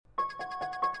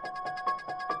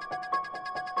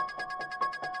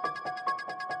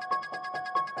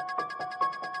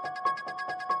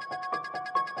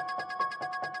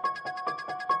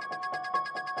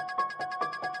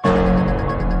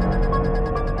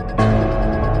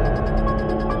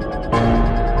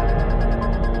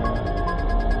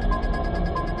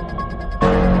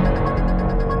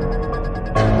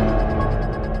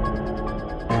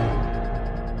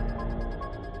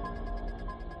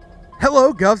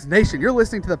Govs Nation, you're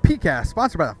listening to the PeayCast,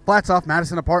 sponsored by the Flats Off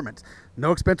Madison Apartments.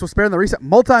 No expense was spared in the recent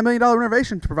multi-million-dollar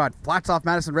renovation to provide Flats Off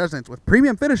Madison residents with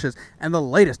premium finishes and the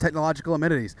latest technological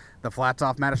amenities. The Flats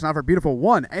Off Madison offer beautiful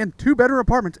 1- and 2-bedroom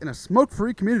apartments in a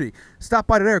smoke-free community. Stop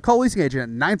by today or call leasing agent at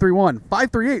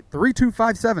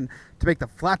 931-538-3257 to make the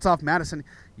Flats Off Madison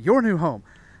your new home.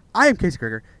 I am Casey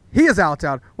Krieger. He is Alex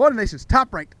Out, one of the nation's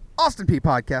top-ranked Austin Peay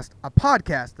podcast, a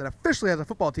podcast that officially has a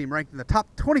football team ranked in the top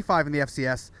 25 in the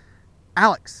FCS.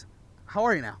 Alex, how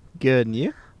are you now? Good, and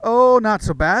you? Oh, not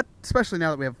so bad, especially now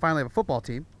that we finally have a football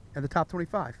team in the top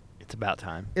 25. It's about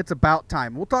time. It's about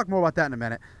time. We'll talk more about that in a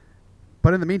minute.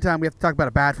 But in the meantime, we have to talk about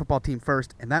a bad football team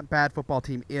first, and that bad football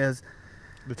team is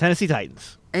The Tennessee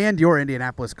Titans. And your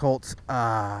Indianapolis Colts.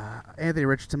 Anthony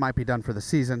Richardson might be done for the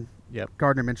season. Yep.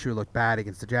 Gardner Minshew looked bad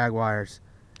against the Jaguars.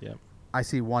 Yep. I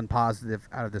see one positive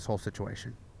out of this whole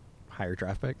situation. Higher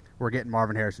draft pick. We're getting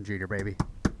Marvin Harrison Jr., baby.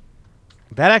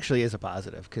 That actually is a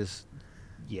positive because,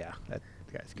 yeah, the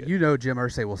guy's good. You know Jim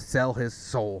Irsay will sell his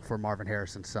soul for Marvin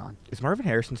Harrison's son. Is Marvin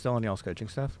Harrison still on y'all's coaching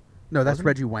staff? No, that's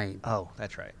Reggie Wayne. Oh,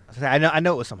 that's right. I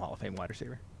know it was some Hall of Fame wide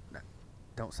receiver. No,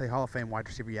 don't say Hall of Fame wide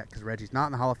receiver yet because Reggie's not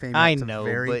in the Hall of Fame yet. I It's know, a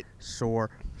very but sore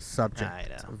subject. I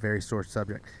know. It's a very sore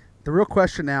subject. The real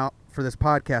question now for this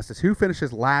podcast is who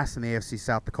finishes last in the AFC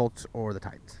South, the Colts or the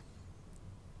Titans?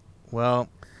 Well,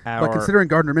 But considering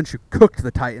Gardner Minshew cooked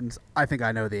the Titans, I think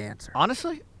I know the answer.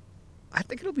 honestly, I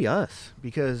think it'll be us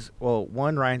because, well,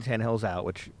 one, Ryan Tannehill's out,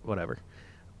 which, whatever.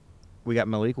 We got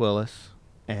Malik Willis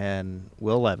and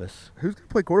Will Levis. Who's going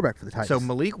to play quarterback for the Titans? So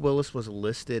Malik Willis was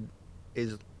listed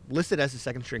as a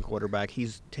second-string quarterback.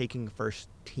 He's taking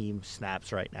first-team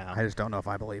snaps right now. I just don't know if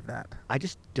I believe that. I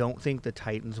just don't think the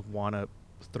Titans want to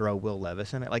throw Will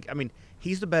Levis in it.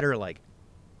 He's the better,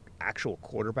 actual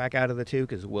quarterback out of the two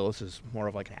because Willis is more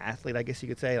of an athlete, I guess you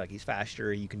could say. He's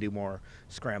faster. You can do more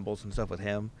scrambles and stuff with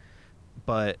him.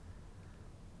 But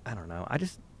I don't know. I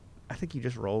think you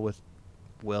just roll with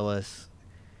Willis.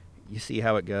 You see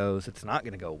how it goes. It's not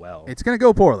going to go well. It's going to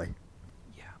go poorly.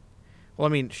 Yeah.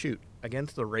 Well, shoot.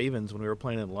 Against the Ravens when we were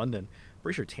playing in London, I'm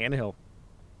pretty sure Tannehill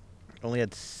only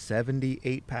had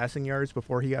 78 passing yards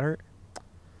before he got hurt.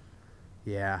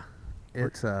 Yeah.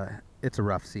 It's a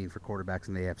rough scene for quarterbacks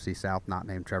in the AFC South, not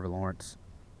named Trevor Lawrence.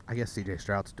 I guess C.J.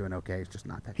 Stroud's doing okay. He's just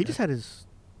not that He good. just had his,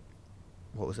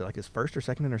 what was it, his first or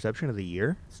second interception of the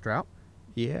year? Stroud?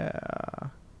 Yeah.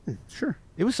 Sure.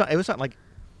 It was something like...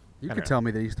 You could tell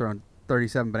me that he's thrown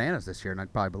 37 bananas this year, and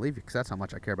I'd probably believe you because that's how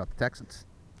much I care about the Texans.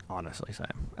 Honestly, Sam.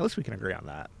 At least we can agree on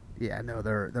that. Yeah, no,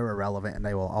 they're irrelevant, and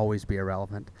they will always be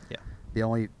irrelevant. Yeah. The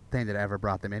only thing that ever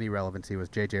brought them any relevancy was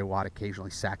J.J. Watt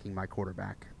occasionally sacking my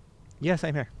quarterback. Yeah,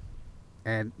 same here.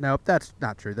 And, no, that's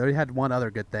not true. They had one other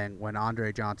good thing when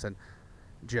Andre Johnson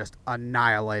just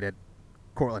annihilated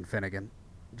Cortland Finnegan.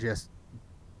 Just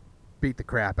beat the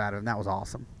crap out of him. That was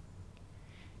awesome.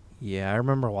 Yeah, I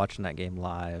remember watching that game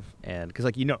live, and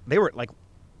because they were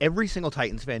every single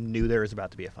Titans fan knew there was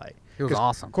about to be a fight. It was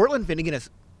awesome. Cortland Finnegan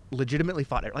has legitimately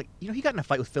fought. He got in a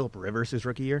fight with Phillip Rivers his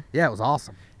rookie year. Yeah, it was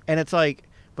awesome. And it's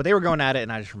but they were going at it,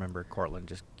 and I just remember Cortland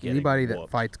just getting Anybody whooped. that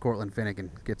fights Cortland Finnegan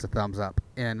gets a thumbs up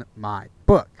in my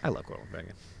book. I love Cortland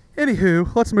Finnegan.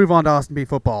 Anywho, let's move on to Austin Peay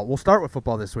football. We'll start with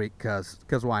football this week because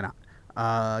why not?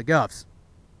 Govs,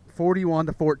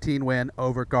 41-14 win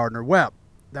over Gardner Webb.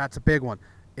 That's a big one.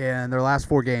 In their last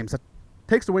 4 games, that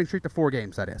takes the winning streak to 4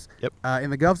 games, that is. Yep. On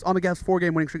the Govs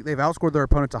 4-game winning streak, they've outscored their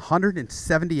opponents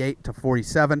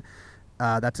 178-47.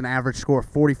 That's an average score of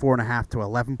 44.5 to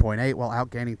 11.8, while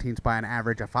outgaining teams by an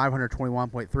average of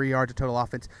 521.3 yards of total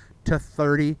offense to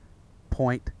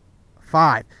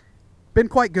 30.5. Been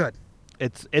quite good.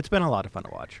 It's been a lot of fun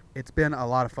to watch. It's been a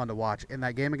lot of fun to watch. In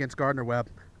that game against Gardner Webb,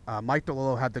 Mike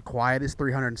DeLillo had the quietest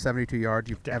 372 yards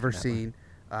you've ever seen.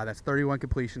 That's 31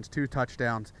 completions, 2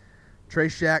 touchdowns. Trey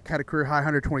Shack had a career-high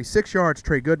 126 yards.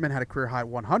 Trey Goodman had a career-high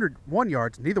 101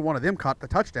 yards. Neither one of them caught the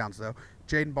touchdowns, though.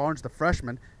 Jaden Barnes, the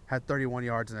freshman, had 31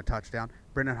 yards and a touchdown.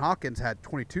 Brendan Hawkins had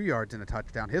 22 yards and a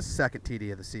touchdown, his second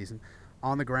TD of the season.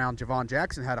 On the ground, Javon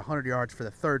Jackson had 100 yards for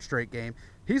the 3rd straight game.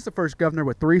 He's the first Governor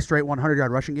with 3 straight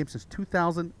 100-yard rushing games since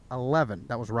 2011.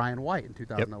 That was Ryan White in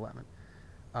 2011.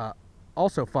 Yep.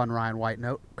 Also fun Ryan White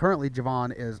note, currently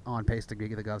Javon is on pace to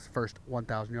be the Govs' first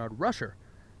 1,000-yard rusher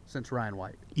since Ryan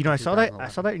White. I saw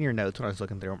that in your notes when I was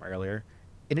looking through them earlier,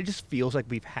 and it just feels like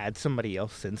we've had somebody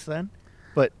else since then.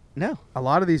 But no. A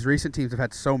lot of these recent teams have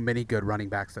had so many good running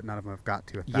backs that none of them have got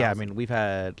to 1,000. Yeah, we've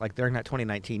had, during that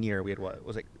 2019 year, we had what?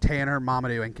 Was it Tanner,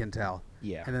 Mamadou, and Quintel.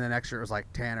 Yeah. And then the next year it was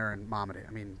Tanner and Mamadou.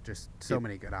 just so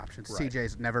many good options. Right.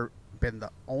 CJ's never been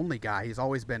the only guy. He's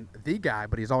always been the guy,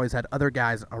 but he's always had other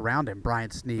guys around him.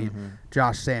 Brian Snead,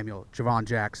 Josh Samuel, Javon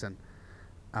Jackson.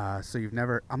 So you've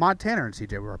never Ahmad Tanner and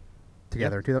CJ were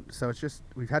together too. So it's just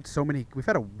we've had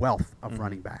a wealth of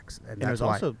running backs, and it that's was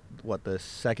why. also the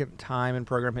second time in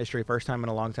program history, first time in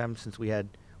a long time since we had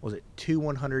two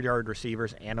 100-yard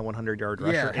receivers and a 100-yard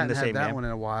rusher in the same had that game. one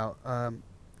in a while.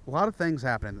 A lot of things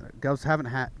happening.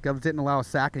 Govs didn't allow a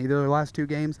sack in either of their last two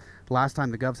games. The last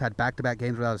time the Govs had back-to-back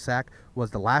games without a sack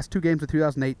was the last two games of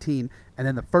 2018, and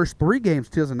then the first three games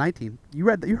of 2019. You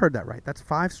heard that right. That's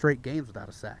 5 straight games without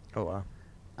a sack. Oh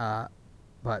wow.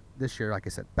 But this year, like I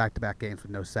said, back-to-back games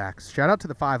with no sacks. Shout out to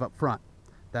the 5 up front.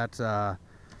 That's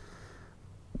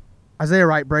Isaiah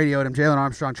Wright, Brady Odom, Jalen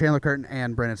Armstrong, Chandler Curtin,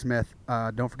 and Brennan Smith.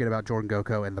 Don't forget about Jordan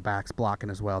Goko and the backs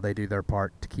blocking as well. They do their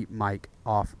part to keep Mike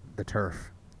off the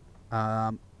turf.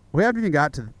 We haven't even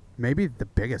got to maybe the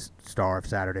biggest star of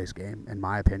Saturday's game, in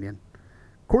my opinion.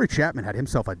 Corey Chapman had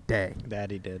himself a day. That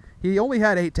he did. He only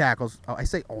had 8 tackles. Oh, I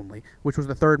say only, which was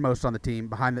the third most on the team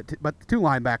behind but the 2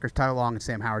 linebackers, Tyler Long and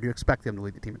Sam Howard. You expect them to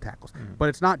lead the team in tackles, but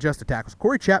it's not just the tackles.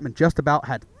 Corey Chapman just about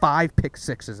had 5 pick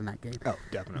sixes in that game. Oh,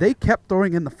 definitely. They kept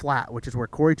throwing in the flat, which is where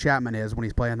Corey Chapman is when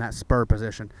he's playing that spur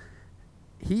position.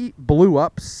 He blew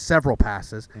up several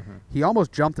passes. He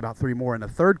almost jumped about 3 more. In the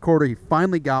third quarter, he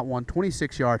finally got one,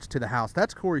 26 yards to the house.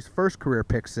 That's Corey's first career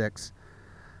pick six.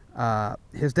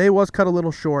 His day was cut a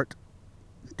little short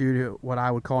due to what I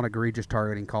would call an egregious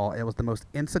targeting call. It was the most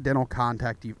incidental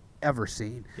contact you've ever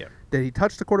seen. Yep. Did he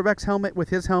touch the quarterback's helmet with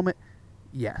his helmet?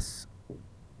 Yes.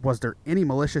 Was there any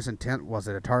malicious intent? Was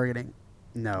it a targeting?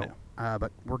 No.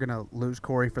 But we're going to lose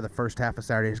Corey for the first half of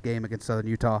Saturday's game against Southern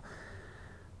Utah.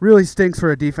 Really stinks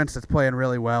for a defense that's playing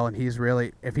really well, and he's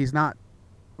really, if he's not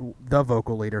the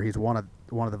vocal leader, he's one of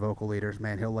the vocal leaders.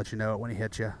 Man, he'll let you know it when he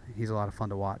hits you. He's a lot of fun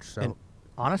to watch. So, and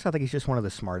honestly, I think he's just one of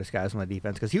the smartest guys on the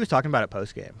defense because he was talking about it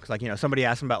post game. Because somebody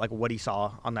asked him about what he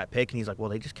saw on that pick, and he's like, "Well,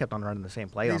 they just kept on running the same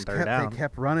play on third down. They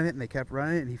kept running it,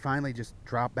 and he finally just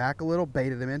dropped back a little,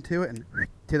 baited him into it, and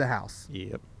to the house."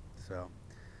 Yep. So,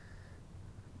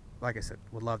 like I said,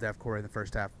 would love to have Corey in the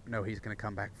first half. No, he's going to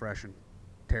come back fresh and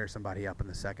tear somebody up in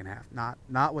the second half.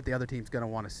 Not what the other team's going to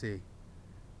want to see.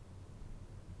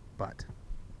 But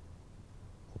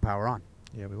we'll power on.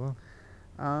 Yeah, we will.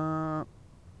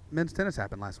 Men's tennis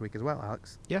happened last week as well,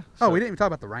 Alex. Yeah. We didn't even talk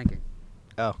about the ranking.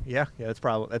 Oh, yeah. That's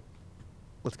probably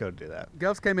let's go do that.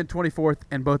 Govs came in 24th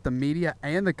in both the media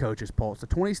and the coaches poll. It's the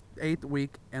 28th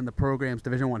week in the program's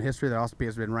Division I history that also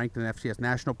has been ranked in the FCS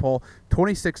national poll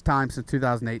 26 times since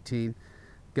 2018.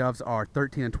 Govs are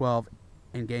 13-12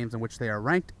 in games in which they are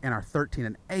ranked, and are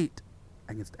 13-8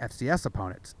 against FCS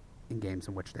opponents in games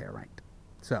in which they are ranked.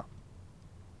 So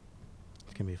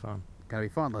It's gonna be fun. Gotta be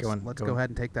fun. Let's go ahead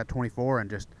and take that 24 and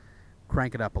just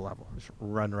crank it up a level. Just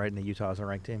run right into Utah as a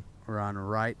ranked team. Run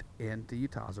right into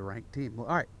Utah as a ranked team. Well,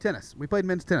 all right, tennis. We played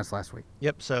men's tennis last week.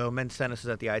 Yep. So men's tennis is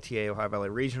at the ITA Ohio Valley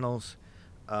Regionals.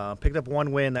 Picked up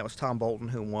one win. That was Tom Bolton,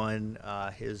 who won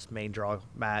his main draw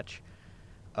match.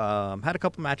 Had a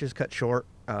couple matches cut short.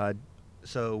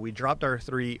 So we dropped our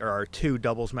 2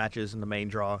 doubles matches in the main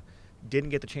draw. Didn't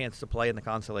get the chance to play in the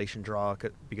consolation draw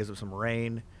because of some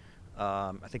rain.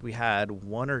 I think we had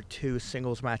 1 or 2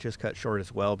 singles matches cut short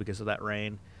as well because of that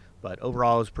rain. But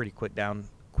overall, it was a pretty quick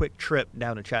trip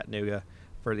down to Chattanooga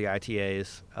for the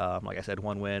ITAs. Like I said,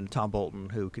 1 win. Tom Bolton,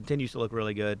 who continues to look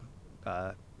really good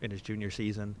in his junior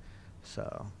season.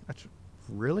 So that's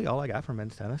really all I got from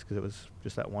men's tennis because it was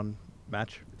just that one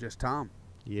match. Just Tom.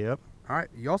 Yep. All right.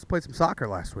 You also played some soccer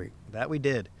last week. That we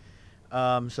did.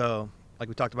 So, like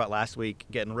we talked about last week,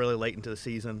 getting really late into the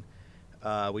season,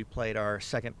 we played our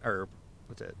second and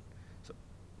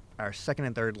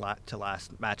third to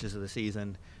last matches of the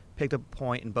season. Picked up a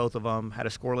point in both of them. Had a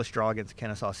scoreless draw against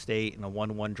Kennesaw State and a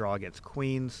 1-1 draw against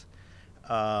Queens.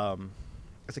 It's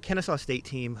a Kennesaw State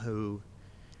team who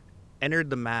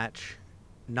entered the match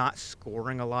not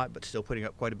scoring a lot, but still putting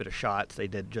up quite a bit of shots. They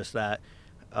did just that.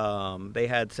 They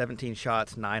had 17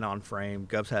 shots, 9 on frame.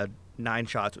 Govs had 9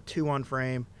 shots with 2 on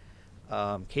frame.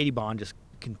 Katie Bond just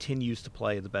continues to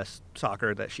play the best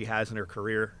soccer that she has in her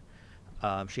career.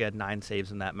 She had 9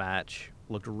 saves in that match.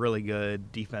 Looked really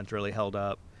good. Defense really held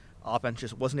up. Offense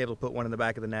just wasn't able to put one in the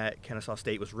back of the net. Kennesaw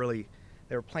State was they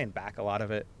were playing back a lot of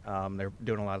it. They were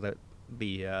doing a lot of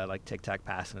the tic-tac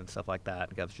passing and stuff like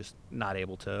that. Govs just not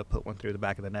able to put one through the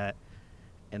back of the net.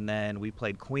 And then we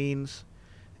played Queens.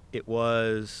 It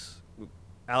was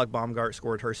Alec Baumgart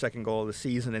scored her second goal of the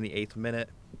season in the 8th minute.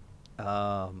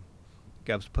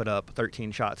 Govs put up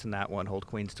 13 shots in that one, hold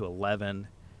Queens to 11.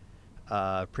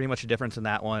 Pretty much a difference in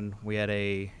that one. We had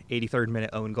a 83rd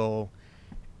minute own goal.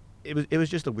 It was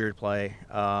just a weird play.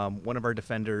 One of our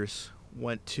defenders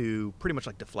went to pretty much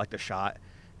deflect a shot,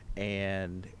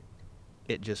 and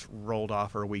it just rolled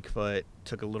off her weak foot,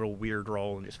 took a little weird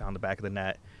roll, and just found the back of the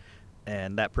net.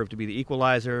 And that proved to be the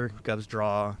equalizer. Govs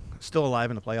draw, still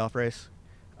alive in the playoff race.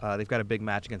 They've got a big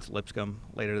match against Lipscomb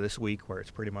later this week where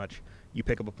it's pretty much you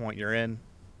pick up a point, you're in.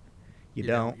 You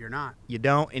don't. You're not. You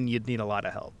don't, and you'd need a lot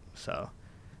of help. So,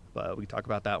 but we can talk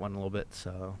about that one a little bit.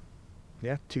 So,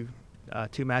 yeah, two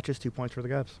matches, 2 points for the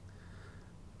Govs.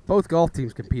 Both golf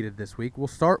teams competed this week. We'll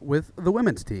start with the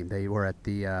women's team. They were at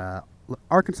the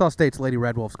Arkansas State's Lady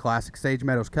Red Wolves Classic, Sage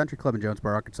Meadows Country Club in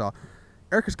Jonesboro, Arkansas.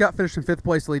 Erica Scott finished in 5th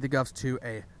place to lead the Govs to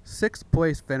a 6th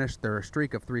place finish. Their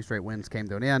streak of 3 straight wins came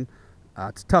to an end.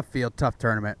 It's a tough field, tough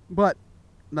tournament, but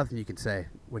nothing you can say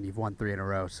when you've won 3 in a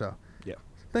row. So yeah,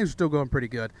 things are still going pretty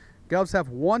good. Govs have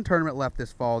one tournament left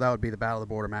this fall. That would be the Battle of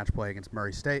the Border match play against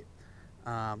Murray State.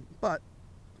 But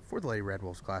for the Lady Red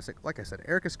Wolves Classic, like I said,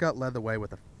 Erica Scott led the way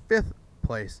with a 5th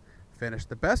place finish.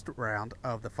 The best round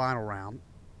of the final round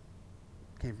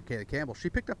came from Kaylee Campbell. She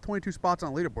picked up 22 spots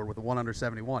on the leaderboard with a 1 under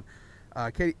 71.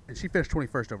 And she finished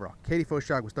 21st overall. Katie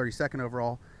Foshog was 32nd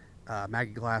overall.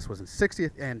 Maggie Glass was in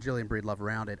 60th, and Jillian Breedlove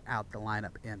rounded out the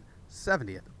lineup in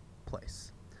 70th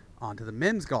place. On to the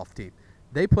men's golf team.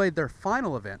 They played their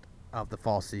final event of the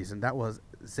fall season. That was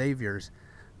Xavier's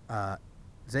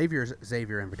Xavier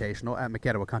Invitational at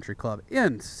Maquetawa Country Club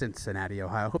in Cincinnati,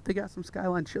 Ohio. Hope they got some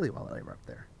Skyline chili while they were up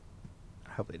there.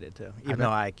 I hope they did too. Even though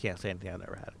I can't say anything, I've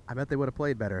never had it. I bet they would have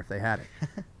played better if they had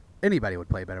it. Anybody would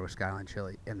play better with Skyline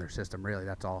chili in their system, really.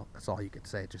 That's all you could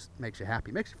say. It just makes you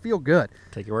happy. Makes you feel good.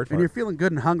 Take your word for When it. you're feeling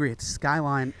good and hungry, it's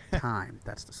Skyline time.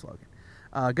 That's the slogan.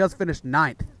 Gus finished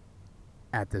 9th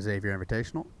at the Xavier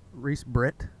Invitational. Reese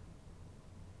Britt.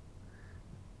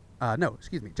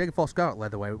 Jacob Falls Scott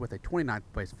led the way with a 29th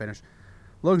place finish.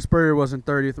 Logan Spurrier was in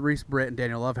 30th. Reese Britt and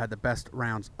Daniel Love had the best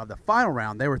rounds of the final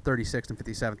round. They were 36th and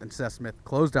 57th, and Seth Smith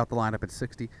closed out the lineup in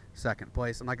 62nd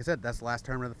place. And like I said, that's the last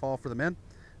tournament of the fall for the men.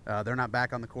 They're not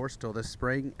back on the course until this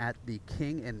spring at the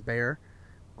King and Bear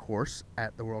course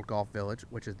at the World Golf Village,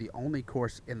 which is the only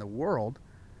course in the world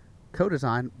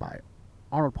co-designed by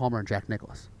Arnold Palmer and Jack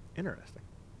Nicklaus. Interesting.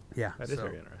 Yeah. That is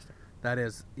very interesting. That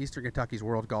is Eastern Kentucky's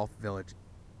World Golf Village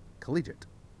Collegiate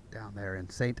down there in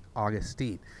St.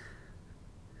 Augustine.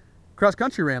 Cross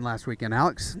country ran last weekend,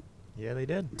 Alex. Yeah, they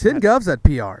did. 10 Govs at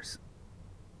PRs.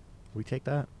 We take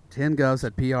that. 10 Govs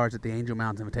at PRs at the Angel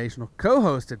Mountains Invitational,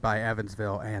 co-hosted by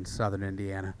Evansville and Southern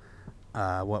Indiana.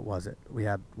 What was it? We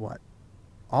had,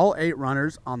 all 8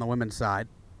 runners on the women's side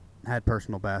had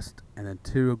personal best, and then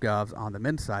 2 Govs on the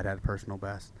men's side had personal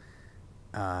best.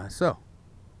 So,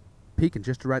 peaking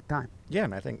just the right time. Yeah,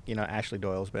 and I think, Ashley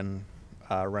Doyle's been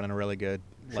running a really good.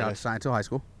 Shout out to Science Hill High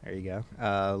School. There you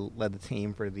go. Led the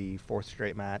team for the 4th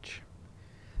straight match.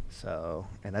 So,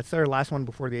 and that's their last one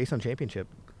before the ASUN Championship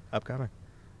upcoming.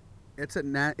 It's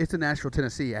in Nashville,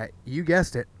 Tennessee, at, you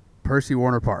guessed it, Percy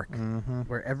Warner Park,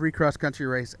 where every cross-country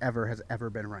race has ever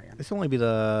been ran. This will only be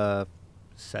the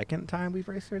 2nd time we've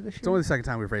raced there this year? It's only the 2nd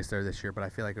time we've raced there this year, but I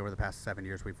feel like over the past 7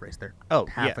 years we've raced there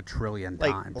half a trillion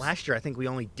times. Last year, I think we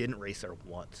only didn't race there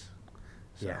once.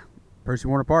 So. Yeah. Percy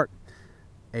Warner Park,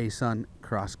 ASUN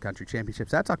Cross-Country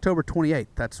Championships. That's October 28th.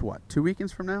 That's 2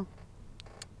 weekends from now?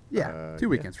 Yeah, 2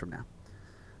 weekends from now.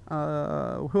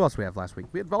 Who else we have last week?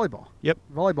 We had volleyball. Yep.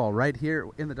 Volleyball right here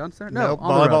in the Dunn Center? No,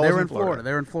 on the road. volleyball They was were in in Florida. Florida.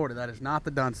 They were in Florida. That is not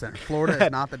the Dunn Center. Florida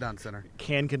is not the Dunn Center.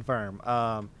 Can confirm.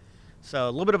 So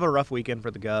a little bit of a rough weekend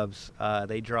for the Govs.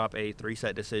 They drop a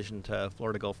 3-set decision to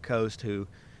Florida Gulf Coast, who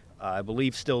I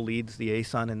believe still leads the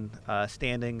ASUN in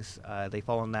standings. They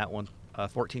fall in that one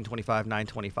 14-25,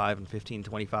 9-25, and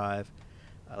 15-25.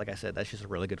 Like I said, that's just a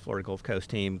really good Florida Gulf Coast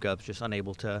team. Govs just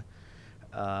unable to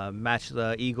match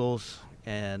the Eagles.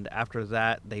 And after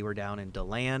that, they were down in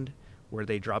DeLand, where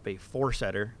they drop a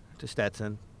 4-setter to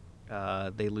Stetson.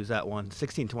 They lose that one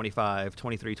 16-25,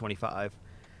 23-25.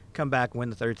 Come back, win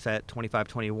the 3rd set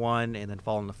 25-21, and then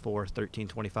fall in the 4th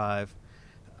 13-25.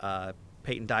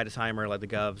 Peyton Deidesheimer led the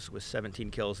Govs with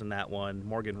 17 kills in that one.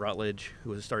 Morgan Rutledge,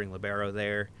 who was a starting libero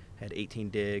there, had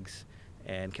 18 digs,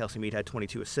 and Kelsey Mead had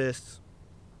 22 assists.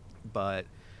 But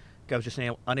Govs just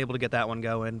unable to get that one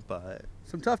going. But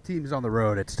some tough teams on the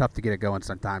road. It's tough to get it going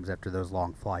sometimes after those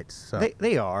long flights. So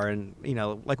they are, and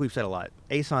like we've said a lot,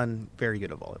 ASUN very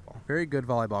good at volleyball. Very good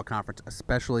volleyball conference,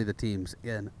 especially the teams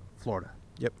in Florida.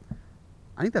 Yep.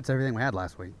 I think that's everything we had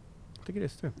last week. I think it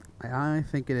is too. I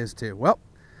think it is too. Well,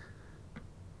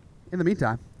 in the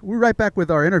meantime, we're right back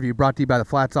with our interview brought to you by the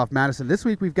Flats Off Madison. This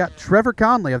week we've got Trevor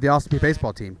Conley of the Austin Peay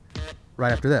baseball team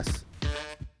right after this.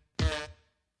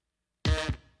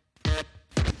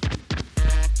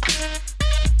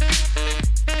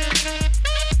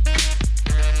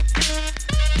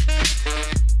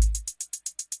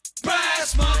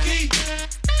 Brass monkey,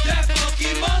 that monkey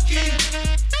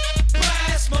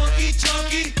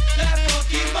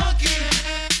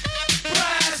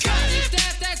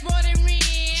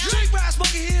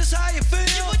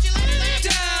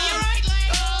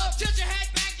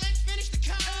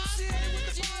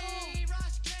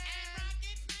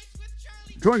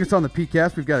Joining us on the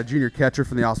PeayCast, we've got a junior catcher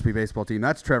from the Ossipee baseball team.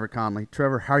 That's Trevor Conley.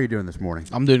 Trevor, how are you doing this morning?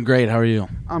 I'm doing great. How are you?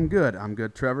 I'm good,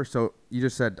 Trevor. So you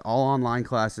just said all online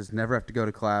classes, never have to go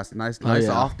to class. Nice yeah.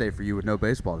 off day for you with no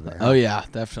baseball today. Huh? Oh, yeah,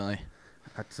 definitely.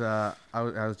 That's I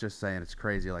was just saying, it's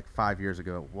crazy. Like 5 years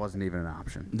ago, it wasn't even an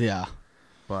option. Yeah.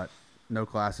 But no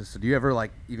classes. So do you ever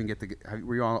even get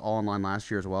were you all online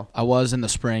last year as well? I was in the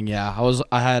spring, yeah.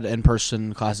 I had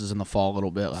in-person classes in the fall a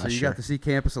little bit last year. So you got to see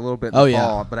campus a little bit in the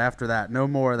fall, but after that, no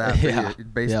more of that for you.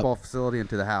 Baseball facility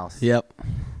into the house. Yep.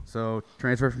 So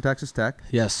transferred from Texas Tech.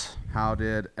 Yes. How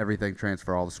did everything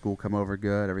transfer? All the school come over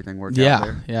good? Everything worked out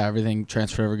there? Yeah, everything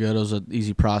transferred over good. It was an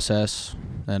easy process,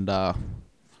 and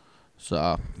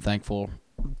so thankful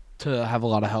to have a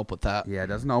lot of help with that. Yeah, it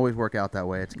doesn't always work out that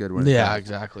way. It's good when it Yeah, does.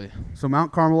 exactly. So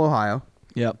Mount Carmel, Ohio.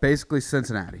 Yep. Basically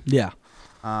Cincinnati. Yeah.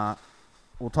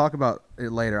 We'll talk about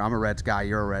it later. I'm a Reds guy.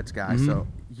 You're a Reds guy. Mm-hmm. So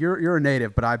you're a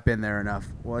native, but I've been there enough.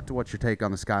 What's your take on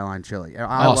the Skyline Chili?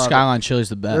 I love Skyline Chili's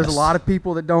the best. There's a lot of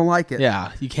people that don't like it.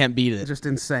 Yeah, you can't beat it. It's just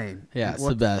insane. Yeah, it's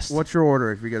the best. What's your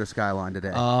order if you go to Skyline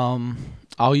today?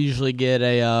 I'll usually get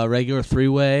a regular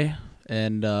 3-way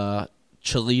and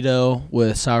Chilito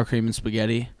with sour cream and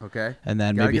spaghetti. Okay. And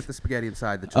then Gotta maybe get the spaghetti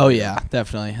inside the chili. Oh yeah,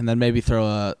 definitely. And then maybe throw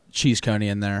a cheese coney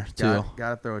in there too.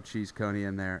 Gotta throw a cheese coney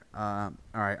in there. All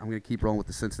right, I'm gonna keep rolling with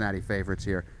the Cincinnati favorites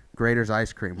here. Grater's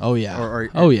ice cream. Oh yeah.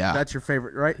 Oh yeah. That's your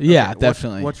favorite, right? Yeah, okay.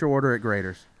 definitely. What's your order at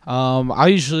Grater's?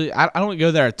 I don't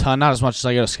go there a ton, not as much as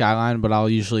I go to Skyline, but I'll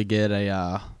usually get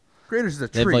a Grater's is a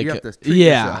treat. treat. You have to treat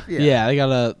yourself. Yeah, they got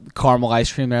a caramel ice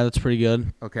cream there that's pretty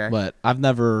good. Okay. But I've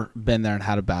never been there and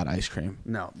had a bad ice cream.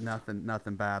 No,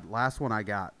 nothing bad. Last one I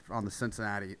got on the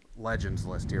Cincinnati Legends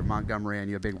list here, Montgomery,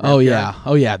 and you a big red yeah.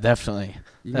 Oh yeah, definitely.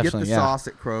 You can get the sauce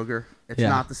at Kroger. It's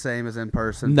not the same as in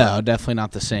person. No, definitely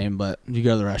not the same, but you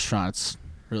go to the restaurant, it's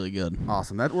really good.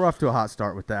 Awesome. We're off to a hot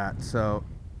start with that. So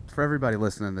for everybody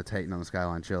listening to Tatum on the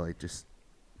Skyline Chili, just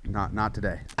not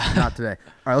today. Not today.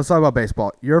 All right, let's talk about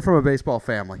baseball. You're from a baseball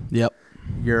family. Yep.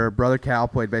 Your brother Cal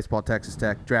played baseball at Texas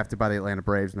Tech, drafted by the Atlanta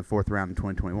Braves in the 4th round in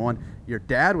 2021. Your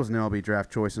dad was an MLB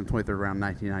draft choice in the 23rd round in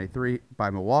 1993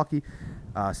 by Milwaukee.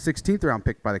 16th round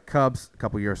pick by the Cubs. A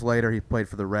couple years later, he played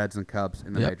for the Reds and Cubs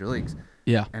in the major leagues.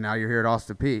 Yeah. And now you're here at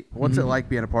Austin Peay. What's it like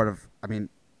being a part of,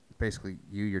 basically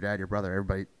you, your dad, your brother,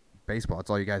 everybody, baseball.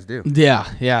 That's all you guys do.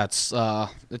 Yeah. It's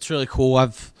really cool.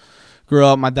 I've grew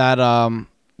up, my dad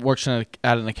works at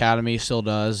an academy, still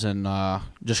does, and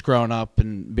just growing up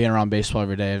and being around baseball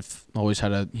every day, I've always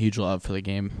had a huge love for the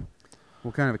game.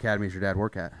 What kind of academy does your dad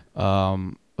work at?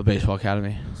 A baseball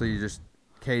academy. So you just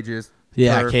cages?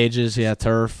 Yeah, turf? Cages,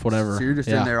 turf, whatever. So you're just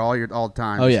in there all the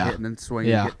time, just hitting and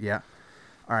swinging. Yeah.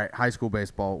 All right, high school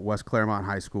baseball, West Claremont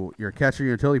High School. You're a catcher,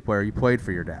 utility player. You played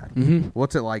for your dad. Mm-hmm.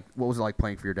 What's it like? What was it like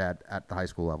playing for your dad at the high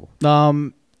school level?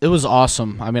 It was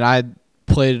awesome. I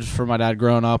played for my dad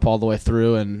growing up all the way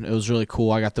through, and it was really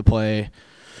cool. I got to play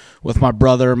with my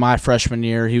brother my freshman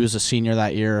year. He was a senior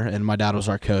that year, and my dad was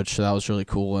our coach, so that was really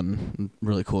cool and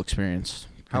really cool experience.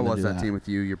 How was that team with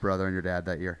you, your brother, and your dad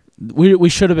that year? We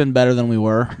should have been better than we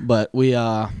were, but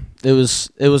it was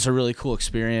a really cool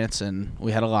experience, and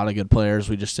we had a lot of good players.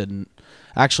 We just didn't.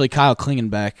 Actually, Kyle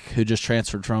Klingenbeck, who just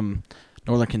transferred from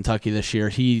Northern Kentucky this year,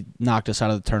 he knocked us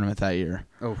out of the tournament that year.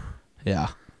 Oh. Yeah.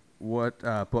 What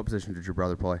position did your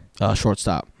brother play?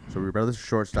 Shortstop. So your brother's a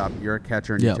shortstop. You're a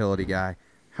catcher and utility guy.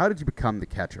 How did you become the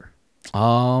catcher?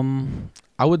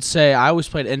 I would say I always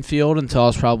played infield until I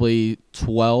was probably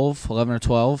 11 or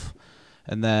 12.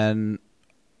 And then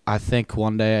I think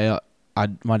one day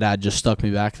my dad just stuck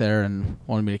me back there and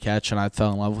wanted me to catch, and I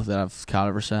fell in love with it. I've caught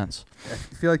ever since. I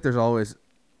feel like there's always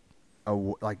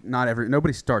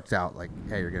nobody starts out like,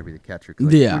 hey, you're going to be the catcher.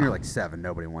 When you're like 7,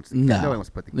 nobody wants to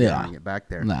put the kid on and get back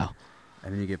there. No.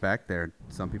 And then you get back there, and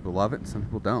some people love it and some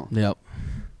people don't. Yep.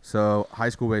 So high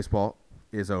school baseball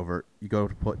is over. You go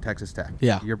to Texas Tech.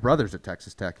 Yeah. Your brother's at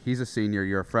Texas Tech. He's a senior.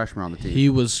 You're a freshman on the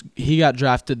team. He got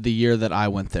drafted the year that I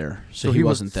went there, so he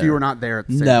wasn't there. So you were not there at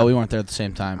the same time? No, we weren't there at the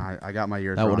same time. I got my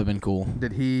years That wrong. would have been cool.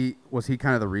 Was he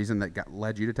kind of the reason that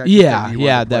led you to Texas Tech? Yeah,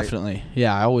 yeah, definitely.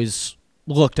 Yeah, I always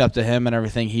looked up to him and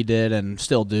everything he did, and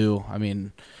still do.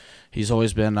 He's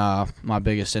always been my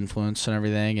biggest influence and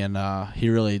everything, and he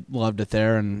really loved it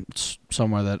there, and it's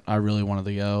somewhere that I really wanted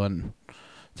to go and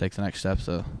take the next steps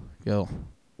to go.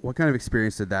 What kind of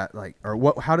experience did that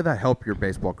how did that help your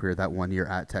baseball career that one year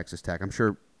at Texas Tech? I'm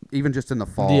sure even just in the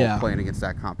fall playing against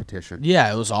that competition.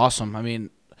 Yeah, it was awesome.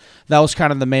 That was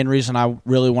kind of the main reason I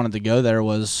really wanted to go there,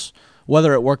 was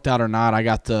whether it worked out or not, I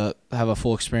got to have a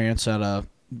full experience at a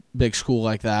big school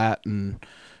like that and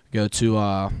go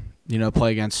to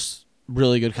play against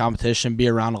really good competition, be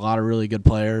around a lot of really good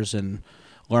players and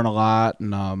learn a lot,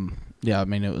 and yeah, I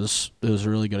mean, it was a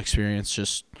really good experience.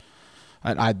 Just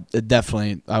I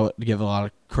would give a lot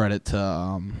of credit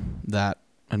to that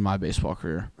in my baseball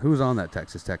career. Who was on that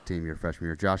Texas Tech team your freshman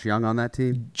year? Josh Young on that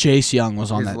team? Jace Young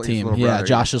was on His that team. little Yeah, brother,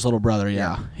 Josh's little brother.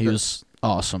 Yeah. Yeah, he was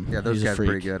awesome. Yeah, those He's a guys are freak.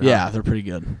 pretty good, Yeah, huh? they're pretty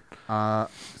good.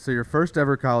 So your first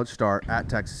ever college start at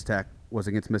Texas Tech was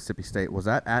against Mississippi State. Was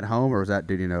that at home or was that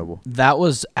Dudy Noble? That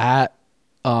was at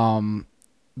the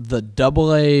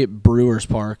AA Brewers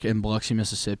Park in Biloxi,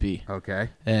 Mississippi, Okay.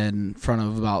 in front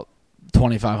of about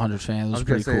 2,500 fans. It was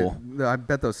pretty cool. I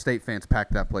bet those State fans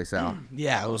packed that place out.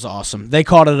 Yeah, it was awesome. They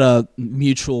called it a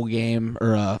mutual game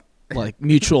or a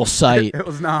mutual site. It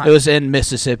was not. It was in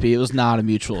Mississippi. It was not a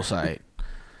mutual site.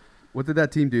 What did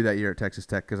that team do that year at Texas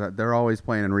Tech? Because they're always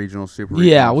playing in regional, super regionals.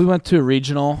 Yeah, we went to a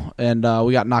regional, and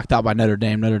we got knocked out by Notre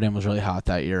Dame. Notre Dame was really hot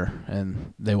that year,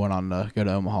 and they went on to go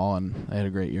to Omaha, and they had a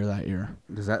great year that year.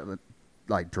 Does that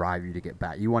drive you to get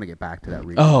back? You want to get back to that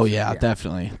region? Oh, yeah,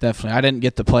 definitely. I didn't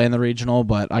get to play in the regional,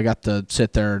 but I got to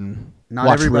sit there and Not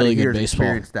watch everybody really here good has baseball.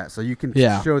 experienced that, so you can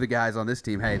Yeah. show the guys on this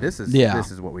team, hey, this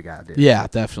is what we got to do. Yeah,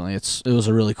 definitely. It was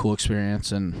a really cool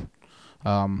experience, and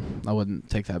I wouldn't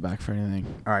take that back for anything.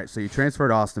 All right, so you transferred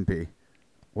to Austin Peay.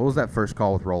 What was that first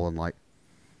call with Roland like?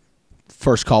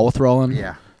 First call with Roland?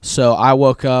 Yeah. So I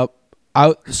woke up.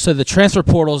 So the transfer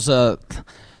portal's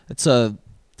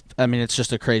it's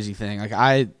just a crazy thing. Like,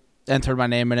 I entered my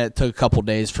name in it. It took a couple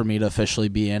days for me to officially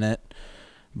be in it.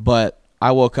 But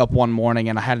I woke up one morning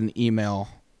and I had an email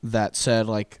that said,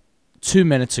 2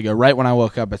 minutes ago, right when I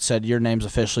woke up, it said, your name's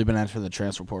officially been entered in the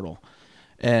transfer portal.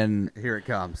 And here it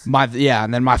comes.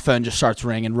 And then my phone just starts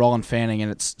ringing, Roland Fanning,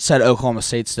 and it said Oklahoma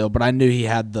State still, but I knew he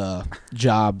had the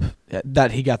job,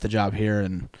 that he got the job here,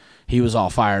 and he was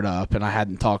all fired up, and I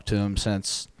hadn't talked to him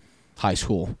since high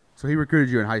school. So he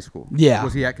recruited you in high school? Yeah.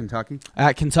 Was he at Kentucky?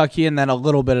 At Kentucky, and then a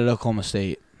little bit at Oklahoma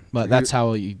State, but that's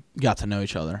how you got to know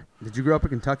each other. Did you grow up a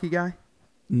Kentucky guy?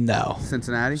 No.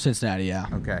 Cincinnati? Cincinnati, yeah.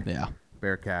 Okay. Yeah.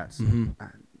 Bearcats. Mm-hmm.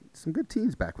 Some good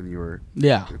teams back when you were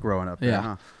Yeah. growing up there, Yeah.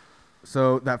 huh?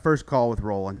 So that first call with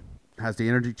Roland, has the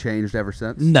energy changed ever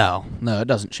since? No, it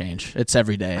doesn't change. It's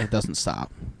every day. It doesn't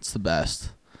stop. It's the best.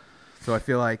 So I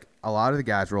feel like a lot of the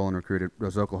guys Roland recruited,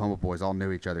 those Oklahoma boys, all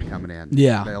knew each other coming in.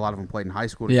 Yeah. A lot of them played in high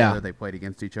school together. Yeah. They played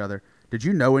against each other. Did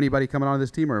you know anybody coming on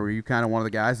this team, or were you kind of one of the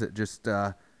guys that just you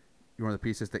were one of the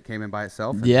pieces that came in by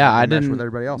itself? And Yeah, I mesh didn't. with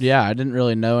everybody else. Yeah, I didn't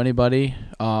really know anybody,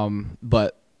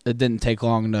 but it didn't take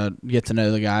long to get to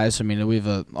know the guys. I mean, we have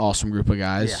an awesome group of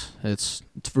guys. Yeah. It's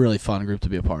a really fun group to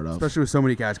be a part of. Especially with so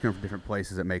many guys coming from different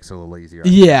places, it makes it a little easier.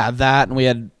 Yeah, that, and we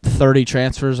had 30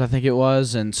 transfers, I think it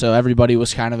was, and so everybody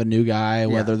was kind of a new guy,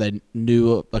 whether they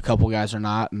knew a couple guys or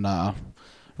not, and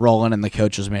Roland and the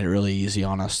coaches made it really easy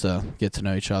on us to get to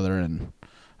know each other, and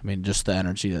I mean, just the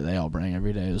energy that they all bring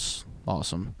every day is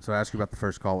awesome. So I asked you about the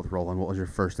first call with Roland. What was your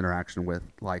first interaction with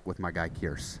my guy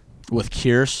Kierce? With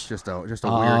Kierce, Just a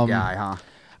weird guy, huh?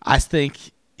 I think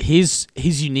he's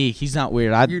unique. He's not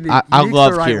weird. I Unique's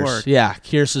love the right Kierce. word. Yeah,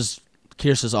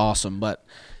 Kierce is awesome. But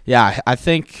yeah, I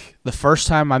think the first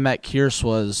time I met Kierce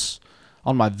was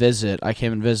on my visit. I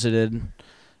came and visited,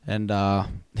 and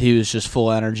he was just full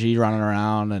energy, running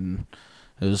around, and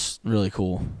it was really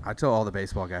cool. I tell all the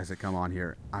baseball guys that come on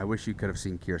here, I wish you could have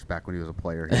seen Kierce back when he was a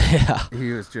player. Yeah.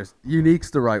 He was just unique's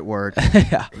the right word.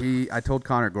 Yeah. I told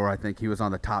Connor Gore, I think he was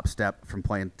on the top step from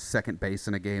playing second base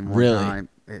in a game one Really? time.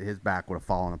 His back would have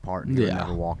fallen apart and he would Yeah. have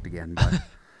never walked again. But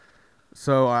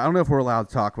so I don't know if we're allowed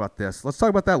to talk about this. Let's talk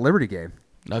about that Liberty game.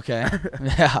 Okay.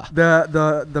 Yeah.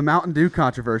 The Mountain Dew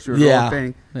controvery.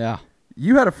 Yeah. Yeah.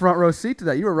 You had a front row seat to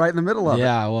that. You were right in the middle of it.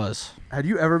 Yeah, I was. Had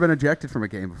you ever been ejected from a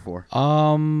game before?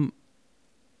 I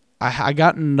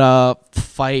got in a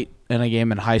fight in a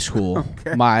game in high school,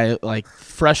 Okay. my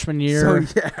freshman year.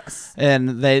 So yes,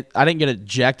 And I didn't get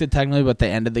ejected technically, but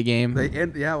they ended the game.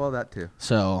 that too.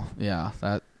 So yeah,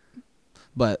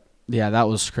 that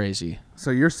was crazy.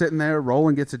 So you're sitting there,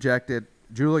 Roland gets ejected,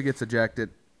 Julia gets ejected.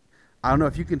 I don't know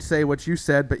if you can say what you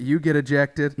said, but you get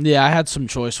ejected. Yeah, I had some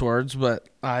choice words, but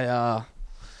I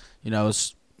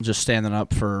was just standing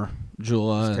up for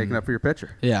Jula. Just taking up for your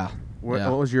pitcher. Yeah.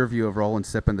 What was your view of Roland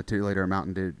sipping the 2-liter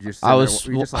Mountain Dew? Were you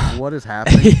just like, what is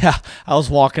happening? Yeah, I was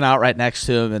walking out right next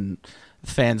to him, and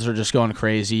fans were just going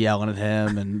crazy, yelling at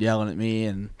him and yelling at me,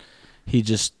 and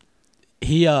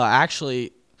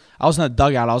actually, I was in the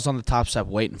dugout. I was on the top step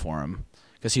waiting for him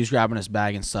because he was grabbing his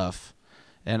bag and stuff.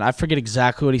 And I forget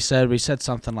exactly what he said, but he said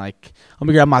something like, "Let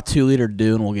me grab my 2-liter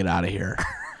Dew and we'll get out of here."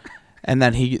 And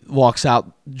then he walks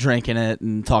out drinking it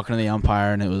and talking to the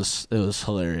umpire, and it was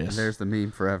hilarious. And there's the meme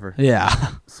forever.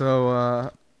 Yeah. So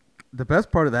the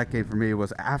best part of that game for me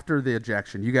was after the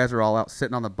ejection. You guys are all out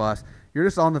sitting on the bus. You're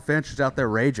just on the fence, just out there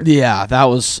raging. Yeah, that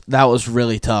was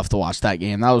really tough to watch that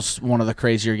game. That was one of the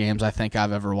crazier games I think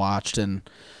I've ever watched, and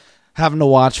having to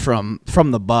watch from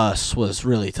the bus was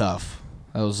really tough.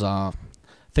 That was I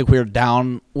think we were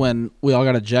down when we all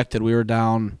got ejected. We were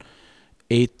down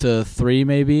 8-3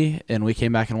 maybe, and we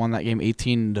came back and won that game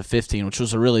 18-15, which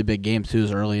was a really big game too. It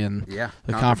was early in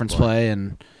the conference play,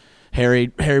 and Harry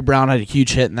Brown had a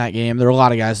huge hit in that game. There were a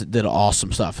lot of guys that did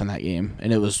awesome stuff in that game,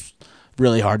 and it was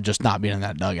really hard just not being in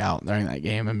that dugout during that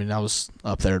game. I mean, I was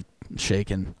up there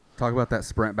shaking. Talk about that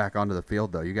sprint back onto the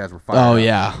field, though. You guys were fired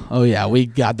up. Oh yeah. We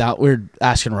got down. We were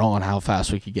asking Roland how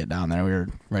fast we could get down there. We were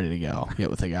ready to go, get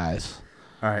with the guys.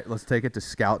 All right, let's take it to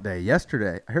Scout Day.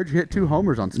 Yesterday, I heard you hit 2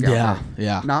 homers on Scout Day.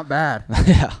 Yeah. Not bad.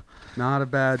 Yeah. Not a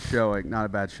bad showing.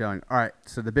 All right,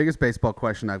 so the biggest baseball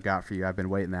question I've got for you, I've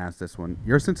been waiting to ask this one.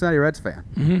 You're a Cincinnati Reds fan.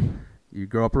 Mm-hmm. You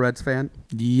grew up a Reds fan?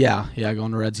 Yeah,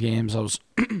 going to Reds games. I was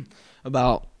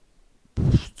about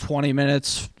 20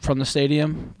 minutes from the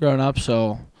stadium growing up,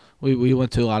 so we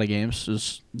went to a lot of games.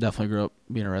 Just definitely grew up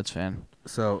being a Reds fan.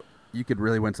 So you could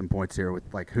really win some points here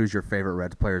with, like, who's your favorite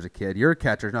Reds player as a kid? You're a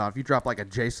catcher. No, if you drop, like, a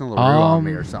Jason LaRue on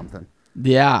me or something.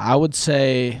 Yeah, I would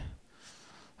say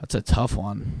that's a tough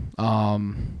one.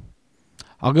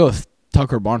 I'll go with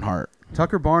Tucker Barnhart.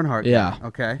 Tucker Barnhart. Yeah.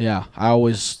 Okay. Yeah,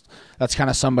 that's kind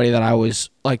of somebody that I always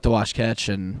like to watch catch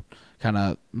and kind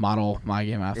of model my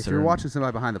game after. If you're watching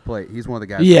somebody behind the plate, he's one of the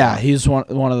guys. Yeah, he's one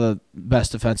of the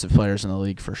best defensive players in the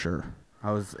league for sure.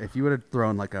 If you would have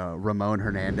thrown like a Ramon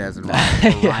Hernandez and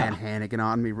Ryan Hannigan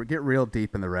on me, get real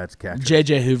deep in the Reds catcher.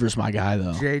 J.J. Hoover's my guy,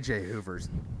 though. J.J. Hoover's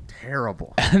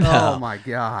terrible. No. Oh, my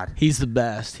God. He's the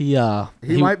best. He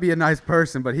might be a nice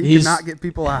person, but he cannot get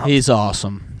people out. He's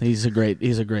awesome. He's a great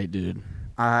dude.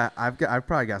 I've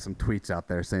probably got some tweets out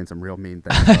there saying some real mean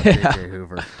things about J.J.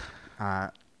 Hoover.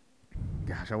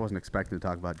 Gosh, I wasn't expecting to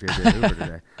talk about J.J. Hoover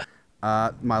today.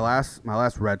 My last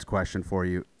Reds question for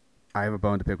you. I have a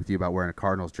bone to pick with you about wearing a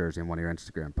Cardinals jersey in one of your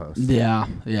Instagram posts. Yeah.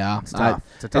 It's tough.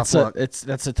 It's a tough look.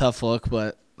 That's a tough look,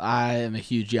 but I am a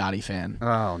huge Yachty fan.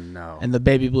 Oh, no. And the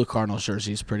baby blue Cardinals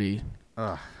jersey is pretty.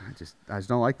 I just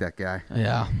don't like that guy.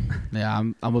 Yeah.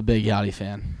 I'm a big Yachty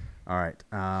fan. All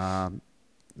right.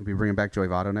 We'll be bringing back Joey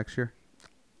Votto next year.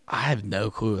 I have no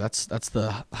clue. That's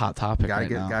the hot topic now.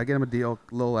 Gotta get him a deal,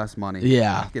 a little less money.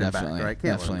 Yeah, get definitely. him back, right?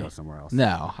 Can't let him go somewhere else.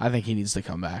 No, I think he needs to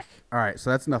come back. All right,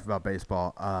 so that's enough about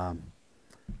baseball.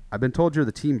 I've been told you're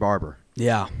the team barber.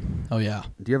 Yeah. Oh yeah.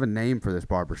 Do you have a name for this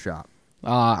barber shop?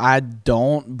 I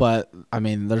don't, but I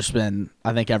mean,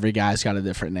 I think every guy's got a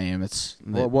different name.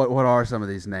 What are some of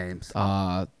these names?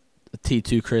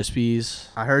 T2 Crispies.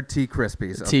 I heard T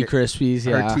Crispies. T Crispies,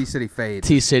 yeah. I heard T City Fades.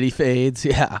 T City Fades,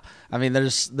 yeah. I mean,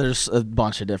 there's a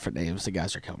bunch of different names the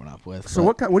guys are coming up with. So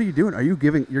what are you doing? You're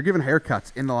giving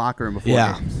haircuts in the locker room before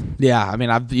games? Yeah. I mean,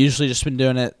 I've usually just been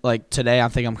doing it like today. I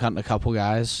think I'm cutting a couple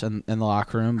guys in the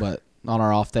locker room, but on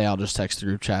our off day, I'll just text the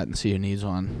group chat and see who needs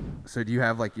one. So do you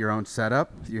have like your own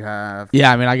setup? You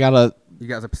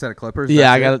guys a set of clippers?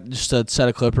 Yeah, I got just a set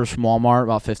of clippers from Walmart,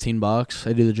 about $15.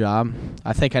 They do the job.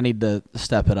 I think I need to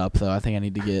step it up, though. I think I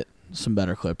need to get some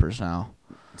better clippers now.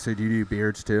 So do you do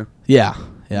beards, too? Yeah.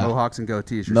 Mohawks and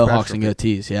goatees, Mohawks and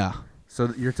goatees, yeah.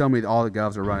 So you're telling me that all the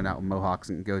Govs are running out with Mohawks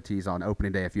and goatees on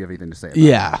opening day if you have anything to say about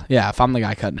it? Yeah. If I'm the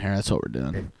guy cutting hair, that's what we're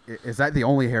doing. Is that the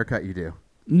only haircut you do?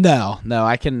 No.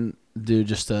 I can do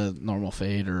just a normal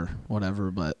fade or whatever,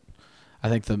 but I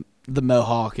think the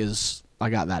Mohawk I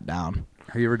got that down.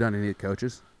 Have you ever done any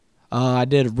coaches? I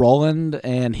did Roland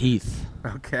and Heath.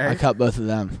 Okay. I cut both of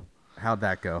them. How'd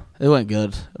that go? It went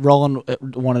good. Roland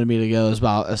wanted me to go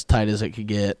about as tight as it could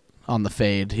get on the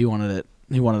fade. He wanted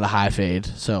a high fade.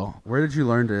 So where did you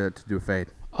learn to do a fade?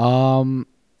 So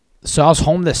I was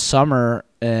home this summer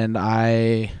and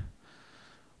I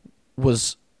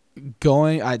was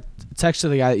going. I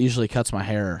texted the guy that usually cuts my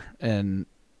hair, and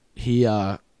he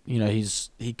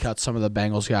he cuts some of the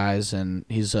Bengals guys, and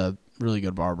he's a really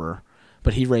good barber,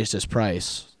 but he raised his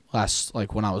price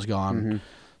when I was gone. Mm-hmm.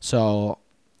 So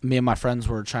me and my friends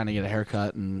were trying to get a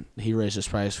haircut, and he raised his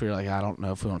price. We were like, I don't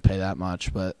know if we want to pay that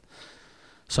much, but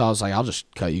so I was like, I'll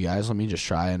just cut you guys. Let me just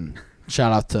try. And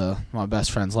shout out to my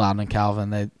best friends, Loudon and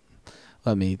Calvin. They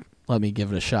let me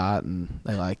give it a shot, and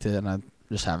they liked it, and I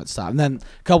just haven't stopped. And then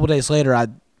a couple days later, I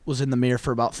was in the mirror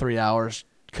for about 3 hours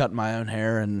cutting my own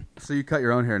hair. And so you cut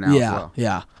your own hair now? Yeah, as well?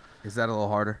 yeah. Is that a little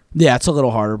harder? Yeah, it's a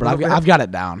little harder, but I've got it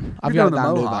down. I've got it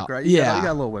down to about, right? Yeah, you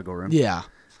got a little wiggle room. Yeah.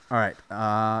 All right.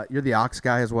 You're the Ox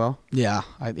guy as well. Yeah,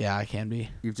 I can be.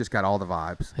 You've just got all the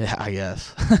vibes. Yeah, I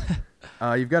guess.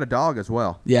 You've got a dog as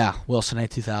well. Yeah, Wilson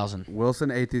A2000. Wilson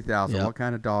A2000. Yep. What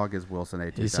kind of dog is Wilson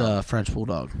A2000? He's a French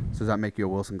bulldog. So does that make you a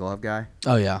Wilson Glove guy?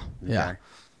 Oh yeah, yeah. Okay.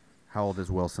 How old is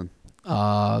Wilson?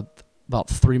 About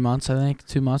 3 months, I think.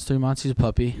 2 months, 3 months. He's a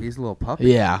puppy. He's a little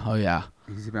puppy. Yeah. Oh yeah.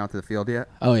 Has he been out to the field yet?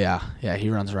 Oh yeah. Yeah. He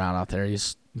runs around out there.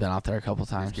 He's been out there a couple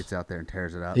He times. just gets out there and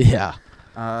tears it up. Yeah.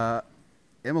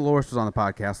 Emma Loris was on the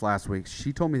podcast last week.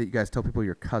 She told me that you guys tell people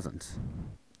you're cousins.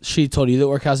 She told you that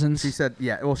we're cousins? She said,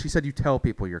 yeah. Well, she said you tell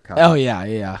people you're cousins. Oh yeah,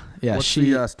 yeah, yeah. What's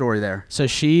the story there? So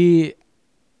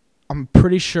I'm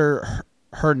pretty sure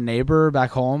her neighbor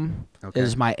back home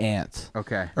is my aunt.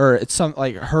 Okay. Or it's some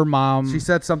like her mom. She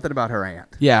said something about her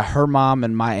aunt. Yeah, her mom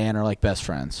and my aunt are like best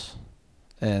friends,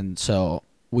 and so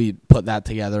we put that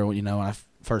together. When I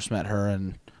first met her,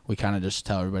 and we kind of just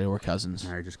tell everybody we're cousins.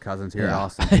 All right, just cousins here at Yeah.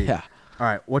 Austin. Peay. Yeah. All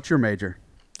right. What's your major?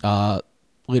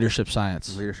 Leadership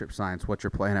science. Leadership science. What's your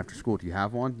plan after school? Do you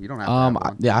have one? You don't have to have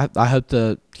one. Yeah, I hope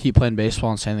to keep playing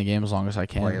baseball and stay in the game as long as I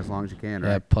can. Play as long as you can,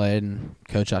 Yeah, right? play and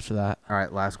coach after that. All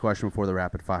right, last question before the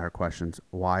rapid fire questions.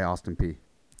 Why Austin Peay?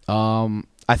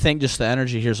 I think just the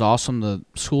energy here is awesome. The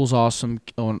school's awesome.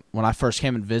 When I first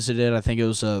came and visited, I think it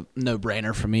was a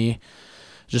no-brainer for me.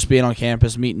 Just being on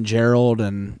campus, meeting Gerald,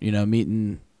 and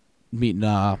meeting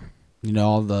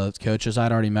all the coaches.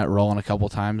 I'd already met Roland a couple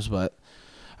times, but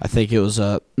I think it was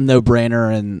a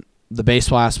no-brainer in the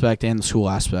baseball aspect and the school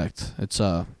aspect. It's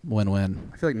a win-win.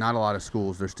 I feel like not a lot of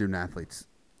schools, their student athletes,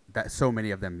 that so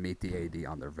many of them meet the AD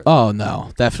on their visit. Oh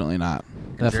no, definitely not.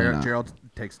 And Definitely not. Gerald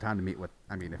takes time to meet with.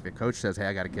 I mean, if a coach says, "Hey,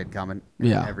 I got a kid coming,"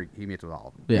 Yeah. he meets with all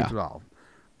of them. Yeah. Meets with all of them.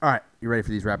 All right, you ready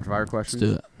for these rapid fire questions?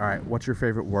 do it. All right, what's your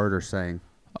favorite word or saying?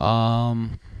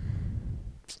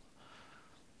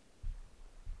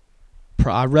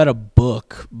 I read a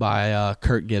book by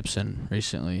Kurt Gibson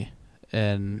recently,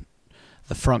 and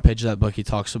the front page of that book he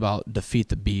talks about defeat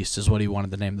the beast is what he wanted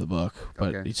to name the book,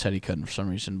 but Okay. he said he couldn't for some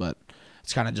reason. But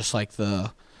it's kind of just like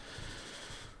that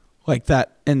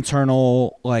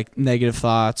internal negative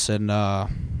thoughts and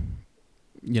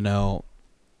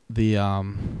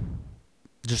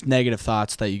just negative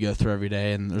thoughts that you go through every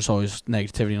day, and there's always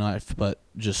negativity in life, but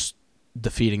just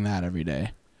defeating that every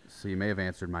day. So you may have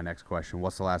answered my next question.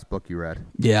 What's the last book you read?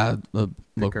 Yeah, the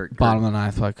book, Kurt- Bottom of the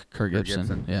Ninth, like Kurt Gibson.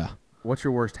 Gibson. Yeah. What's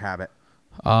your worst habit?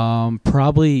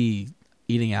 Probably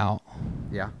eating out.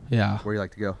 Yeah. Yeah. Where you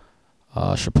like to go?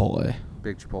 Chipotle.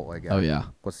 Big Chipotle guy. Oh yeah.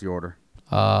 What's the order?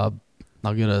 I'll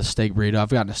get a steak burrito. I've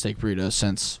gotten a steak burrito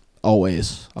since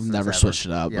always. I've Since never ever. switched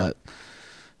it up, Yeah. but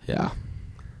yeah.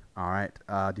 All right.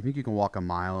 Do you think you can walk a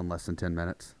mile in less than 10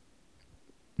 minutes?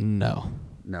 No.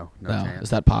 No chance. Is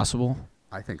that possible?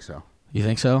 I think so. You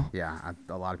think so? Yeah,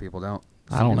 a lot of people don't.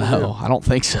 I don't Some people know. I don't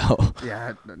think so. do.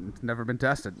 Yeah, it's never been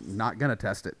tested. Not gonna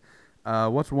test it.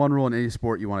 What's one rule in any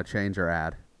sport you want to change or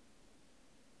add?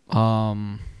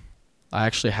 I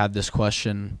actually had this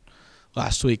question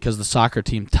last week because the soccer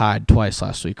team tied twice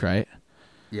last week, right?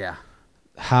 Yeah.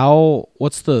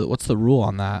 What's the rule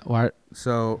on that? Why?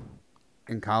 So,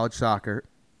 in college soccer,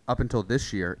 up until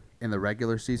this year, in the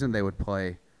regular season, they would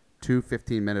play two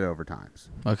 15-minute overtimes.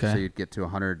 Okay. So you'd get to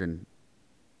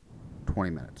 120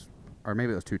 minutes, or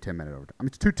maybe it was two 10-minute overtimes. I mean,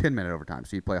 it's two 10-minute overtimes.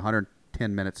 So you'd play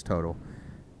 110 minutes total.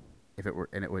 If it were,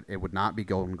 and it would not be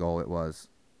golden goal. It was,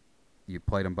 you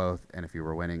played them both, and if you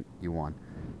were winning, you won.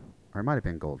 Or it might have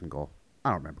been golden goal. I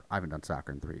don't remember. I haven't done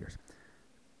soccer in 3 years.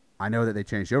 I know that they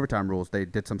changed the overtime rules. They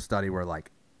did some study where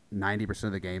 90%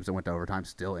 of the games that went to overtime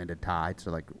still ended tied.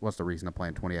 So what's the reason of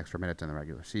playing 20 extra minutes in the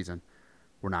regular season?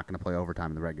 We're not going to play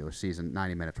overtime in the regular season.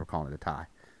 90 minutes, we're calling it a tie.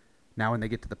 Now, when they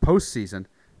get to the postseason,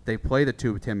 they play the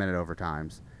two 10-minute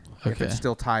overtimes. If Okay. it's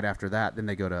still tied after that, then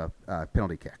they go to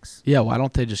penalty kicks. Yeah, why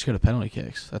don't they just go to penalty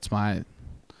kicks? I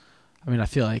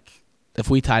feel like if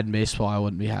we tied in baseball, I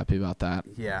wouldn't be happy about that.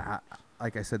 Yeah,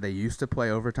 like I said, they used to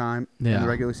play overtime in Yeah. the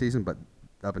regular season, but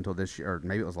up until this year, or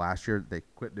maybe it was last year, they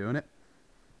quit doing it.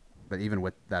 But even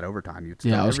with that overtime, you'd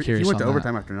still, Yeah, I was if curious you went to on that.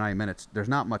 overtime after 90 minutes, there's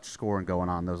not much scoring going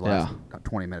on those last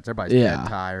 20 minutes. Everybody's Yeah. dead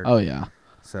tired. Oh yeah.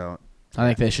 So I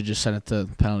think they should just send it to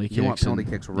penalty kicks. You want penalty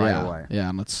kicks right yeah, away. Yeah,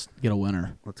 and let's get a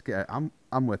winner. I'm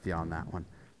with you on that one.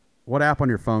 What app on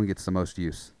your phone gets the most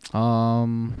use?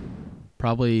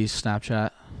 Probably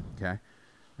Snapchat. Okay. I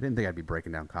didn't think I'd be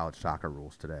breaking down college soccer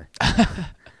rules today.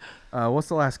 What's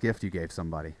the last gift you gave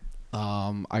somebody?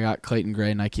 I got Clayton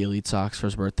Gray Nike Elite Socks for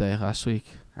his birthday last week.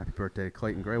 Happy birthday to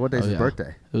Clayton Gray. What day's his yeah.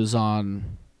 birthday? It was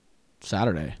on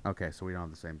Saturday. Okay, so we don't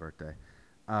have the same birthday.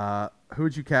 Who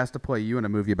would you cast to play you in a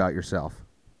movie about yourself?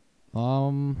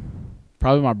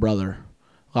 Probably my brother.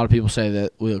 A lot of people say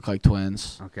that we look like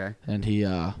twins, Okay. and he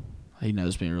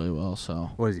knows me really well.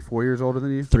 So What is he? 4 years older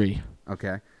than you? 3.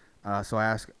 Okay. So I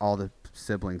ask all the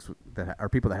siblings that are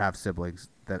people that have siblings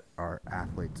that are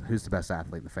athletes. Who's the best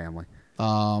athlete in the family?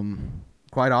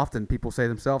 Quite often, people say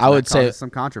themselves. I and would that say causes some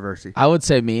controversy. I would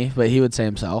say me, but he would say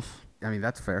himself. I mean,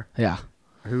 that's fair. Yeah.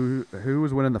 Who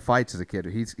was winning the fights as a kid?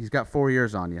 He's got 4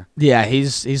 years on you. Yeah,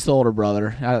 he's the older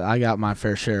brother. I got my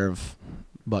fair share of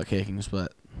butt kickings,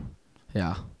 but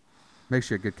yeah. Makes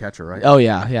you a good catcher, right? Oh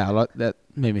yeah. That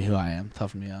made me who I am.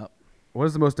 Toughened me up. What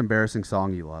is the most embarrassing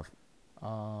song you love?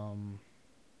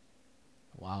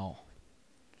 Wow.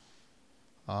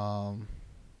 I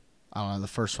don't know. The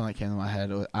first one that came to my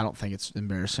head, I don't think it's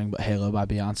embarrassing, but Halo by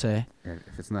Beyonce. Yeah,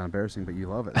 if it's not embarrassing, but you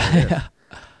love it. It is.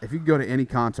 If you could go to any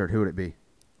concert, who would it be?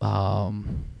 I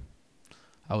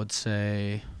would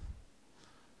say,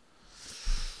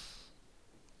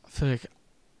 I feel like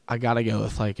I gotta go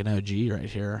with like an OG right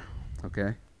here.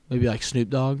 Okay. Maybe like Snoop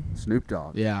Dogg. Snoop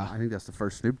Dogg. Yeah. I think that's the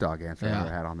first Snoop Dogg answer I Yeah.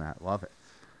 ever had on that. Love it.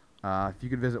 If you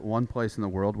could visit one place in the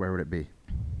world, where would it be?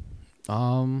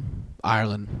 Ireland.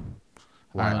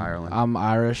 Why Ireland? I'm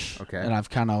Irish. Okay. And I've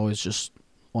kind of always just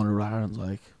wondered what Ireland's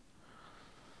like.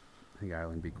 I think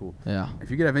Ireland would be cool. Yeah. If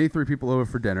you could have any 3 people over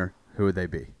for dinner, who would they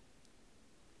be?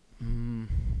 I'm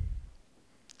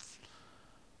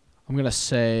going to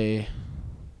say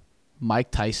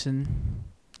Mike Tyson,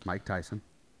 Mike Tyson,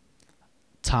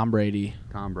 Tom Brady,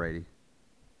 Tom Brady,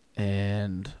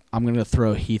 and I'm going to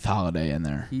throw Heath Holiday in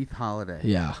there. Heath Holiday.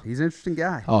 Yeah. He's an interesting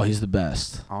guy. Oh, he's the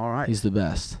best. All right. He's the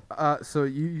best. So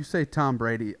you say Tom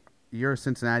Brady. You're a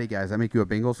Cincinnati guy. Does that make you a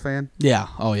Bengals fan? Yeah.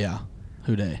 Oh, yeah.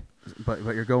 Who day? But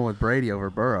you're going with Brady over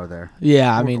Burrow there.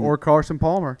 Yeah, I Or- mean, or Carson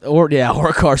Palmer. or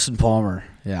Carson Palmer.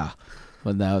 Yeah.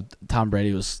 But no, Tom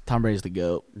Brady's the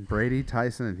GOAT. Brady,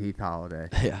 Tyson, and Heath Holiday.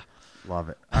 Yeah. Love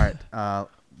it. All right.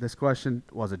 This question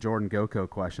was a Jordan Goko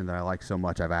question that I like so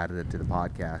much I've added it to the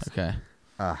podcast. Okay.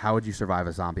 How would you survive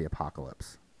a zombie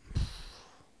apocalypse?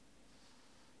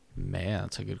 Man,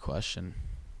 that's a good question.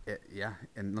 Yeah,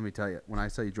 and let me tell you, when I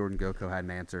say Jordan Goko had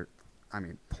an answer, I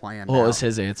mean planned What out. was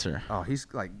his answer? Oh, he's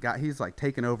like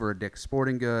taking over a Dick's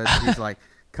Sporting Goods. He's like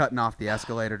cutting off the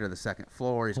escalator to the second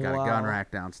floor. He's got a gun Wow.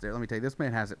 rack downstairs. Let me tell you, this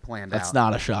man has it planned That's out.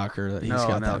 not a shocker that he's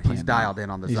got that he's planned dialed out. in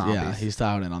on the Yeah, zombies. he's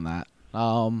dialed in on that.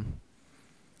 Man,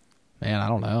 I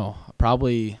don't know.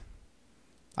 Probably.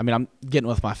 I mean, I'm getting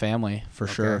with my family for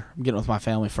sure. I'm getting with my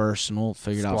family first, and we'll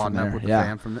figure it out from Squadding up there. with the Yeah.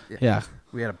 fam from Yeah.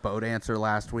 We had a boat answer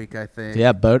last week, I think.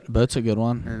 Yeah. Boat's a good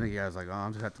one. And then the guy's like, "Oh,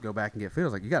 I'm just have to go back and get fish." I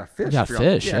was like, "You got to fish. You got If you're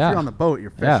fish, If yeah. you're on the boat,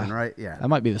 you're Yeah. fishing, right? Yeah. That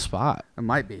might be the spot. It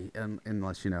might be,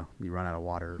 unless you run out of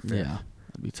water or fish. Yeah.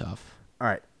 That'd be tough. All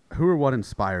right. Who or what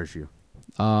inspires you?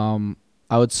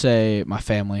 I would say my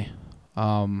family.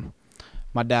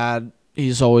 My dad,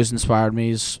 he's always inspired me.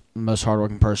 He's the most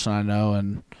hardworking person I know,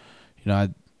 and I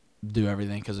do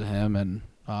everything because of him. And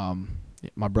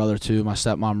my brother too, my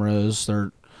stepmom Rose.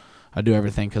 I do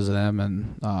everything because of them,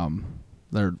 and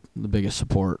they're the biggest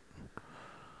support.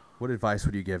 What advice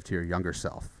would you give to your younger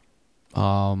self?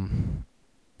 I'd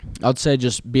say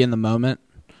just be in the moment.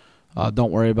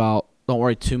 Don't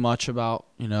worry too much about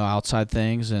outside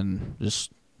things, and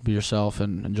just be yourself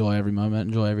and enjoy every moment,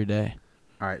 enjoy every day.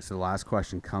 All right. So the last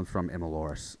question comes from Emma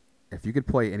Loris. If you could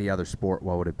play any other sport,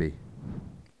 what would it be?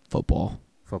 Football.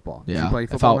 Football. Did Yeah. you play If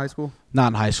football in I- high school? Not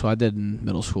in high school. I did in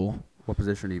middle school. What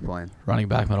position are you playing? Running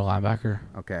back, middle linebacker.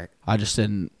 Okay. I just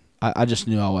didn't. I just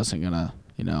knew I wasn't gonna.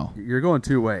 You're going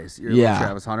 2 ways. You're Yeah. with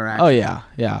Travis Hunter. Action. Oh yeah,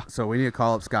 yeah. So we need to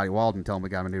call up Scotty Walden, tell him we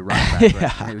got him a new running back. But, Yeah.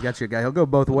 hey, we got you a guy. He'll go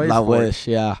both ways. I for you. wish.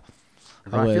 Yeah. I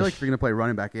feel like wish. if you're gonna play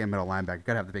running back and middle linebacker, you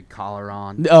gotta have the big collar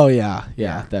on. Oh yeah,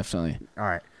 Yeah. yeah, definitely. All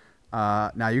right.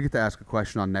 Now you get to ask a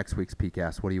question on next week's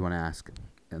PeayCast. What do you want to ask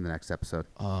in the next episode?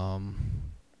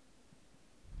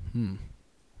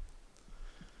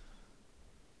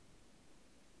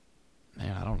 Man,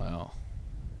 I don't know.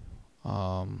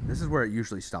 This is where it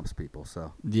usually stumps people.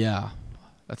 So Yeah,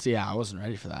 I wasn't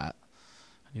ready for that.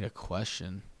 I need a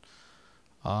question.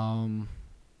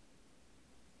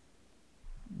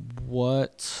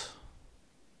 What?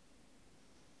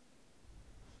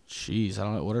 Jeez, I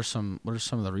don't know. What are some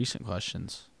of the recent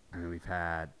questions? I mean, we've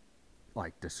had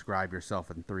describe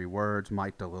yourself in 3 words.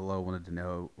 Mike DeLillo wanted to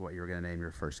know what you were gonna name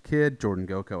your first kid. Jordan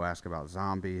Goko asked about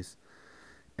zombies.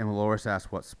 Emma Loris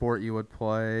asked what sport you would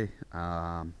play.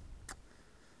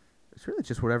 It's really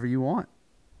just whatever you want.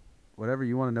 Whatever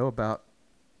you want to know about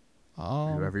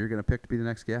whoever you're going to pick to be the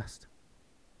next guest.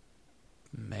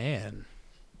 Man,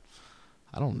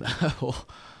 I don't know.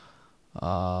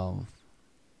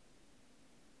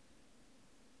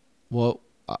 Well,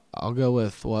 I'll go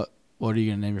with what What are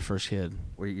you gonna name your first kid?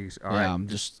 All Yeah, right. I'm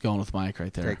just going with Mike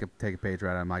right there. Take a page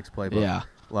right out of Mike's playbook. Yeah.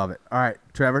 Love it. All right,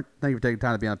 Trevor, thank you for taking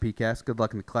time to be on PeayCast. Good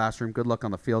luck in the classroom. Good luck on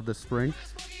the field this spring.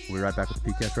 We'll be right back with the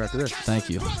PeayCast right after this.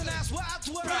 Thank you.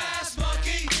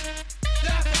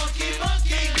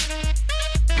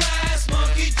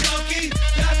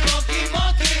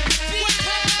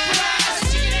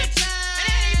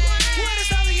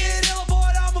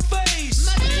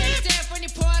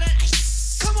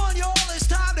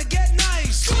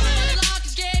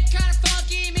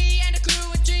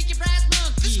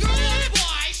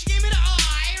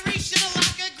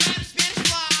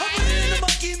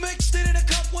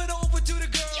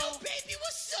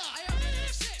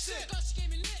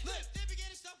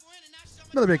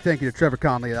 Another big thank you to Trevor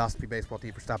Conley of the Austin Peay baseball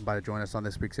team for stopping by to join us on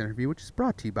this week's interview, which is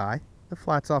brought to you by the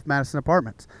Flats Off Madison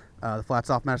Apartments. The Flats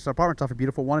Off Madison Apartments offer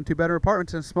beautiful 1- and 2-bedroom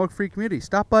apartments in a smoke-free community.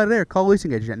 Stop by there. Call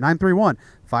leasing agent at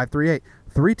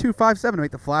 931-538-3257 to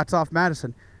make the Flats Off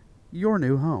Madison your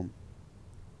new home.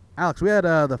 Alex, we had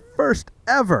the first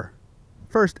ever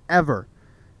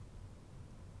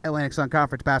Atlantic Sun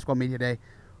Conference Basketball Media Day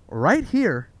right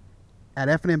here at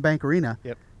F&M Bank Arena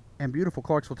in beautiful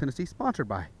Clarksville, Tennessee, sponsored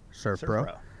by Surf Pro.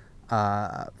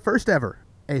 First ever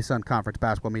A-Sun Conference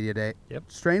Basketball Media Day.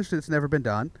 Strange that it's never been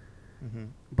done,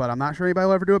 but I'm not sure anybody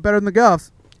will ever do it better than the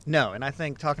Govs. No, and I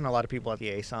think talking to a lot of people at the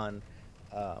A-Sun,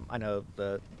 I know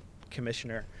the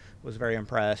commissioner was very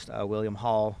impressed. William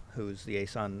Hall, who's the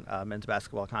A-Sun men's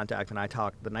basketball contact, and I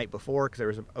talked the night before because there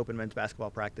was an open men's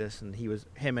basketball practice, and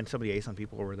him and some of the A-Sun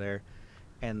people were there.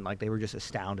 And like they were just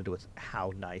astounded with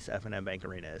how nice F&M Bank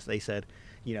Arena is. They said,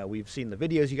 we've seen the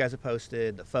videos you guys have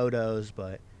posted, the photos,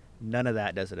 but none of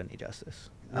that does it any justice.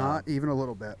 Not even a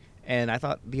little bit. And I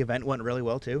thought the event went really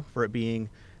well too, for it being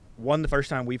one, the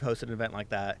first time we've hosted an event like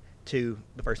that. Two,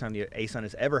 the first time the A-Sun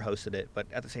has ever hosted it. But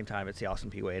at the same time, it's the Austin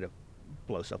Peay way to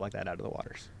blow stuff like that out of the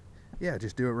waters. Yeah,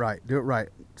 just do it right. Do it right.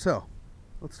 So,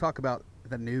 let's talk about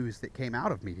the news that came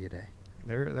out of Media Day.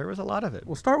 There was a lot of it.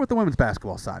 We'll start with the women's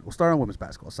basketball side.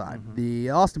 The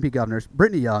Austin Peay Governors,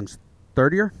 Brittany Young's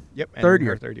third year? Yep. Third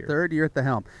year at the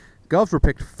helm. Govs were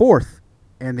picked fourth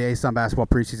in the A-Sun basketball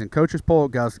preseason coaches poll.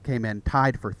 Govs came in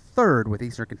tied for third with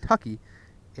Eastern Kentucky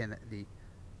in the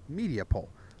media poll.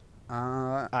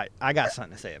 I got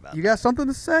something to say about You got something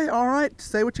to say? All right.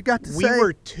 Say what you got to say.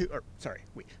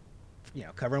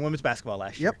 Covering women's basketball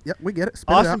last year. Yep, we get it.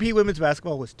 Spit it Austin out. Peay women's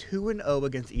basketball was 2-0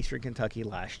 against Eastern Kentucky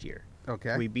last year.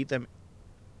 Okay. We beat them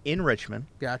in Richmond.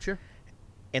 Gotcha.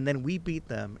 And then we beat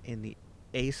them in the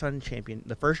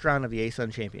the first round of the A-Sun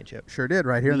championship. Sure did,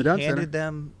 right here in the Dunn We Center. handed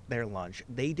them their lunch.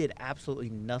 They did absolutely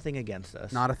nothing against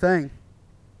us. Not a thing.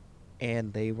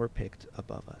 And they were picked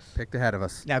above us. Picked ahead of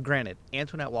us. Now, granted,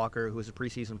 Antoinette Walker, who was a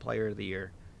preseason player of the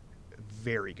year,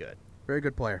 very good. Very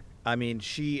good player. I mean,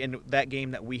 she, in that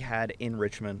game that we had in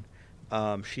Richmond,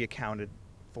 she accounted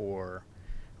for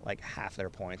like half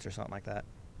their points or something like that.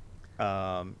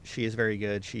 She is very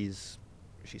good. She's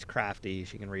crafty.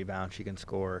 She can rebound. She can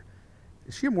score.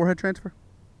 Is she a Moorhead transfer?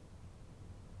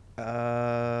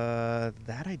 That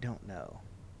I don't know.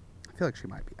 I feel like she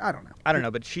might be. I don't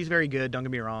know. But she's very good. Don't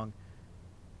get me wrong.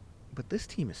 But this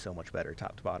team is so much better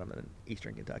top to bottom than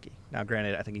Eastern Kentucky. Now,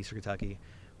 granted, I think Eastern Kentucky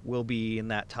will be in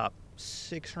that top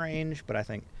 6 range, but I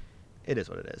think it is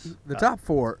what it is. The top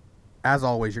 4, as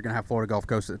always, you're going to have Florida Gulf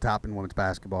Coast at the top in women's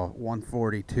basketball.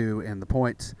 142 in the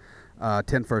points,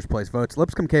 10 first-place votes.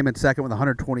 Lipscomb came in second with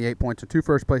 128 points and 2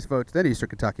 first-place votes. Then Eastern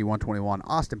Kentucky, 121.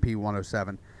 Austin Peay,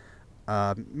 107.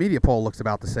 Media poll looks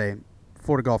about the same.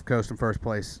 Florida Gulf Coast in first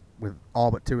place with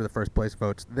all but 2 of the first-place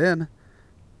votes. Then,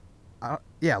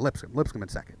 Lipscomb in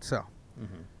second. So,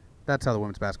 that's how the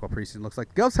women's basketball preseason looks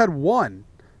like. The Govs had one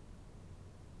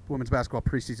women's basketball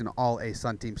preseason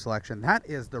All-A-Sun team selection. That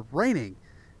is the reigning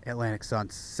Atlantic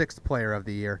Sun's 6th player of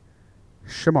the year,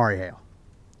 Shamari Hale.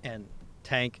 And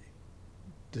Tank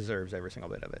deserves every single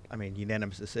bit of it. I mean,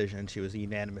 unanimous decision. She was the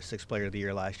unanimous 6th player of the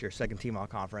year last year, 2nd team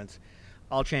all-conference,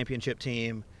 all-championship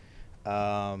team.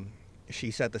 She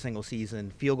set the single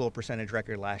season field goal percentage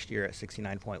record last year at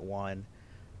 69.1.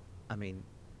 I mean,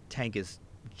 Tank is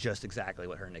just exactly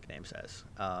what her nickname says.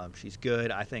 She's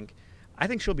good. I think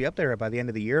she'll be up there by the end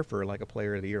of the year for like a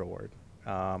Player of the Year award.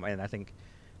 And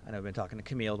I know I've been talking to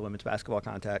Camille, the women's basketball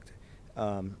contact.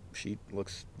 She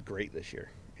looks great this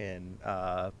year in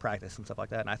practice and stuff like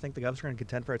that. And I think the Govs are going to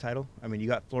contend for a title. I mean, you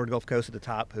got Florida Gulf Coast at the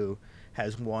top, who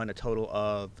has won a total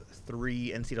of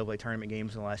 3 NCAA tournament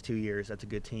games in the last 2 years. That's a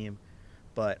good team.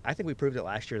 But I think we proved it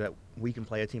last year that we can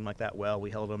play a team like that well. We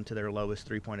held them to their lowest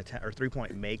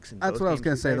 3-point makes. That's what I was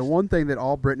going to say. The one thing that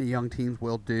all Brittany Young teams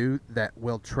will do that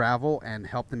will travel and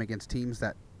help them against teams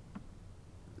that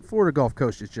Florida Gulf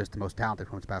Coast is just the most talented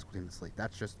women's basketball team in this league.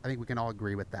 That's just, I think we can all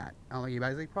agree with that. I don't think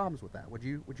anybody has any problems with that. Would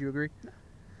you agree? No.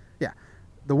 Yeah.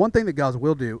 The one thing that Gulls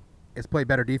will do is play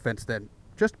better defense than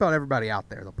just about everybody out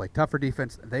there. They'll play tougher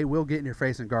defense. They will get in your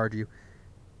face and guard you.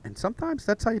 And sometimes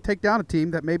that's how you take down a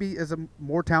team that maybe is a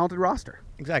more talented roster.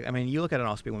 Exactly. I mean, you look at an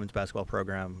All-State women's basketball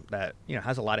program that,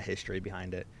 has a lot of history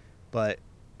behind it. But,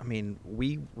 I mean,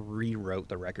 we rewrote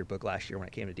the record book last year when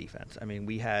it came to defense. I mean,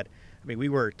 we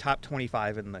were top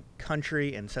 25 in the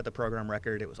country and set the program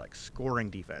record. It was like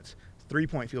scoring defense.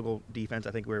 3-point field goal defense,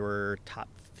 I think we were top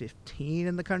 15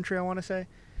 in the country, I want to say.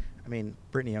 I mean,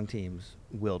 Brittany Young teams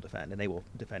will defend, and they will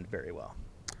defend very well.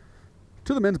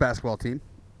 To the men's basketball team,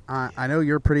 I know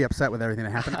you're pretty upset with everything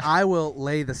that happened. I will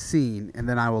lay the scene, and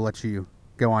then I will let you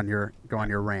go on your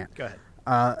rant. Go ahead.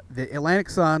 The Atlantic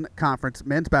Sun Conference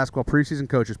men's basketball preseason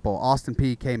coaches poll. Austin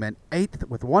Peay came in 8th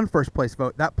with 1 first-place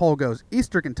vote. That poll goes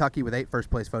Eastern Kentucky with 8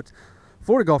 first-place votes.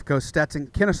 Florida Gulf Coast, Stetson,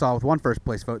 Kennesaw with 1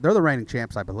 first-place vote. They're the reigning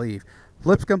champs, I believe.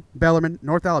 Lipscomb, Bellarmine,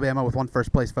 North Alabama with 1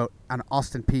 first-place vote, and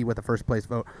Austin Peay with a first-place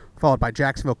vote, followed by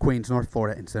Jacksonville, Queens, North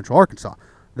Florida, and Central Arkansas.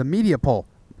 The media poll,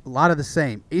 a lot of the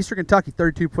same. Eastern Kentucky,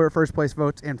 32 first-place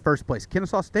votes in first place.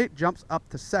 Kennesaw State jumps up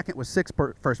to second with 6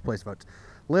 first-place votes.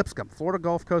 Lipscomb, Florida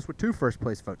Gulf Coast with 2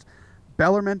 first-place votes.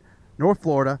 Bellarmine, North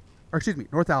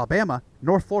Alabama,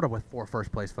 North Florida with 4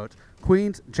 first-place votes.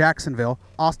 Queens, Jacksonville,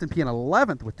 Austin Peay in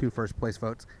 11th with 2 first-place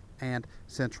votes, and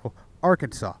Central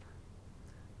Arkansas.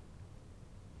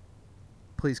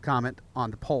 Please comment on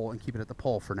the poll and keep it at the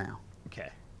poll for now. Okay.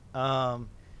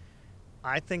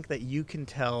 I think that you can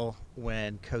tell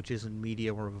when coaches and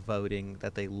media were voting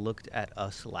that they looked at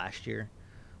us last year,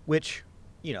 which,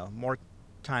 more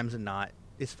times than not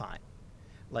is fine.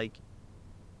 Like,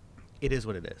 it is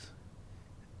what it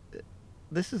is.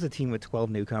 This is a team with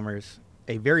 12 newcomers,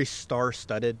 a very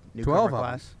star-studded newcomer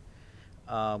class.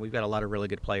 We've got a lot of really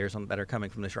good players that are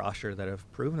coming from this roster that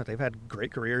have proven that they've had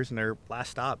great careers in their last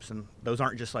stops, and those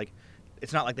aren't just like,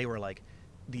 it's not like they were like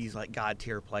these like god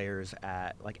tier players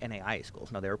at like NAIA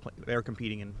schools. No, they were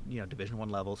competing in Division I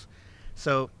levels.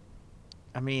 So,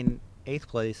 I mean, 8th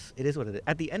place, it is what it is.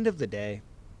 At the end of the day,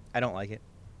 I don't like it.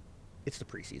 It's the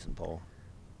preseason poll.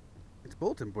 It's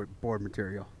bulletin board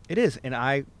material. It is, and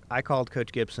I called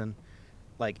Coach Gibson,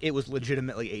 like it was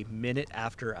legitimately a minute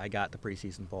after I got the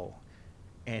preseason poll.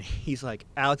 And he's like,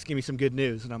 Alex, give me some good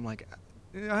news. And I'm like,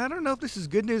 I don't know if this is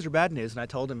good news or bad news. And I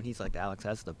told him, and he's like, Alex,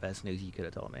 that's the best news you could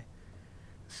have told me.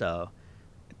 So,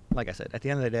 like I said, at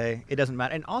the end of the day, it doesn't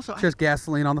matter. And also, just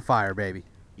gasoline on the fire, baby.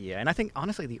 Yeah, and I think,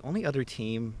 honestly, the only other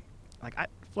team,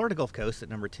 Florida Gulf Coast at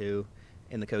number 2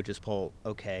 in the coaches poll,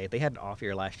 okay. They had an off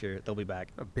year last year. They'll be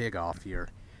back. A big off year.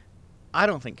 I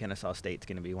don't think Kennesaw State's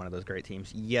going to be one of those great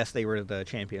teams. Yes, they were the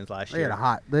champions last year. They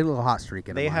had a little hot streak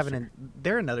in them.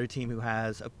 They're another team who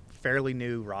has a fairly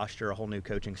new roster, a whole new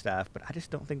coaching staff, but I just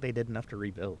don't think they did enough to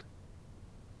rebuild.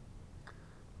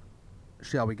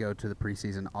 Shall we go to the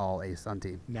preseason All-A-Sun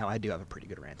team? Now, I do have a pretty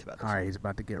good rant about this. All right, he's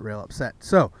about to get real upset.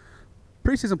 So,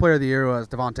 preseason player of the year was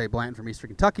Devontae Blanton from Eastern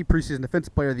Kentucky. Preseason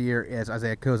defensive player of the year is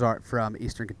Isaiah Cozart from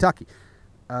Eastern Kentucky.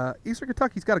 Eastern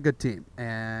Kentucky's got a good team.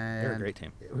 And they're a great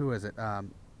team. Who is it?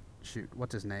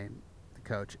 What's his name? The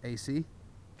coach, AC?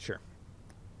 Sure.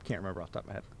 Can't remember off the top of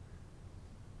my head.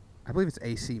 I believe it's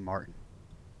AC Martin.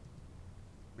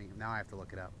 I mean, now I have to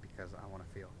look it up because I want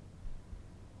to feel.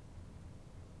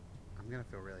 I'm going to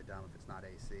feel really dumb if it's not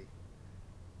AC.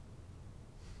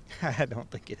 I don't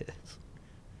think it is.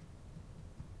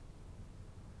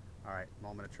 All right,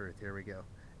 moment of truth. Here we go.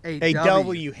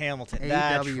 A.W. Hamilton.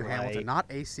 A.W. Hamilton, not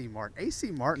A.C. Martin. A.C.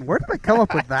 Martin, where did I come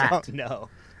up with that? I don't know.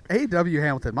 A.W.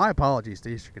 Hamilton, my apologies to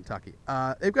Eastern Kentucky.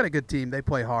 They've got a good team. They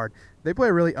play hard. They play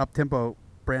a really up-tempo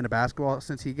brand of basketball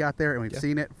since he got there, and we've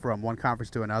seen it from one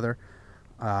conference to another.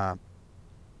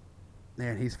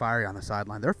 Man, he's fiery on the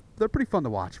sideline. They're pretty fun to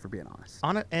watch, for being honest.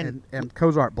 And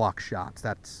Cozart blocks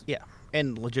shots. Yeah.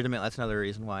 And legitimate, that's another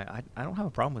reason why I don't have a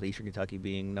problem with Eastern Kentucky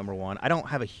being number 1. I don't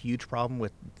have a huge problem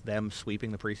with them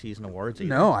sweeping the preseason awards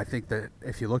either. No, I think that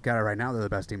if you look at it right now, they're the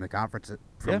best team in the conference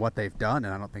from what they've done,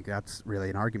 and I don't think that's really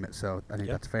an argument. So I think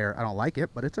that's fair. I don't like it,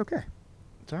 but it's okay.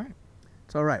 It's all right.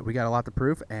 It's all right. We got a lot to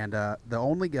prove, and the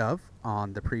only gov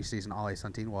on the preseason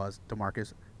All-A-Sun team was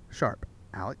DeMarcus Sharp.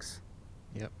 Alex?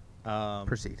 Yep.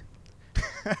 Proceed.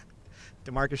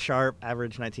 DeMarcus Sharp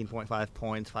averaged 19.5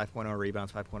 points, 5.0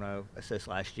 rebounds, 5.0 assists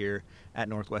last year at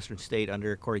Northwestern State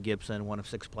under Corey Gibson, one of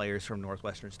 6 players from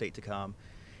Northwestern State to come.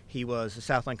 He was a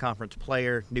Southland Conference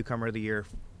player, newcomer of the year,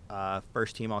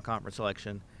 first team all-conference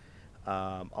selection,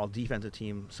 all defensive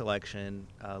team selection,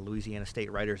 Louisiana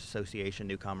State Writers Association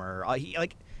newcomer.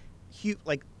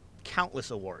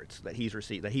 countless awards that he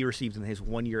received in his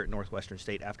 1 year at Northwestern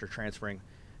State after transferring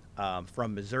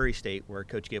from Missouri State, where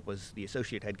Coach Gipp was the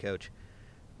associate head coach.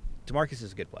 DeMarcus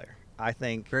is a good player. I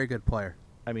think. Very good player.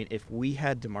 I mean, if we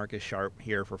had DeMarcus Sharp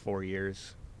here for 4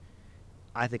 years,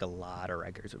 I think a lot of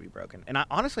records would be broken. And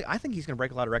honestly, I think he's going to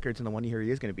break a lot of records in the 1 year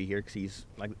he is going to be here, because he's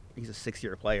a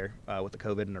 6-year player with the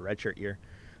COVID and a redshirt year.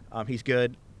 He's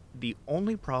good. The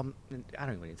only problem, I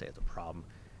don't even say it's a problem,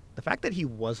 the fact that he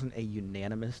wasn't a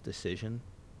unanimous decision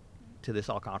to this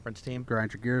all-conference team.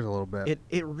 Grind your gears a little bit.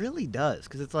 It really does,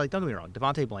 because it's like, don't get me wrong,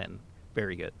 Devontae Blanton,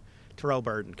 very good. Terrell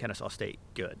Burden, Kennesaw State,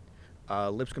 good.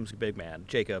 Lipscomb's a big man.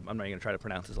 Jacob, I'm not even going to try to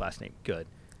pronounce his last name, good.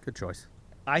 Good choice.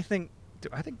 I think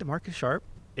DeMarcus Sharp,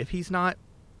 if he's not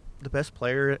the best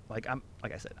player, like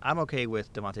I said, I'm okay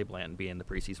with Devontae Blanton being the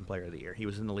preseason player of the year. He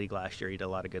was in the league last year. He did a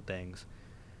lot of good things.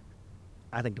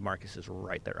 I think DeMarcus is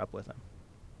right there up with him.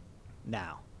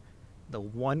 Now, the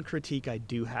one critique I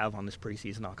do have on this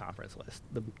preseason all-conference list,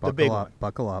 the big one.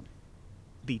 Buckle up.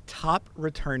 The top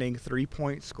returning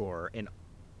three-point scorer in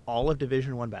all of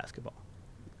Division I basketball.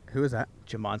 Who is that?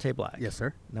 Jamonte Black. Yes,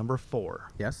 sir. Number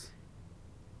 4. Yes.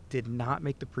 Did not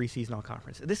make the preseason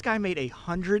all-conference. This guy made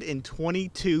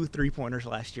 122 three-pointers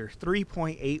last year,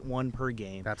 3.81 per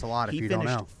game. That's a lot if you don't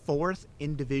know. He finished 4th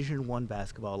in Division I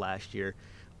basketball last year.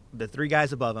 The 3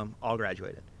 guys above him all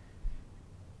graduated.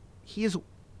 He is,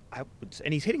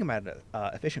 and he's hitting them at an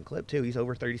efficient clip too. He's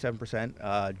over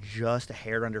 37%, just a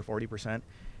hair under 40%.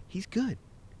 He's good.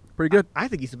 Pretty good. I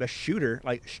think he's the best shooter,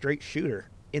 like straight shooter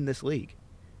in this league,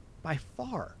 by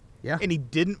far. Yeah. And he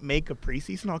didn't make a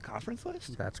preseason all-conference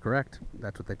list? That's correct.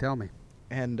 That's what they tell me.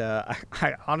 And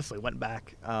I honestly went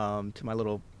back to my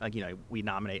little, we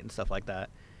nominate and stuff like that.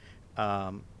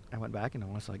 I went back and I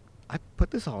was like, I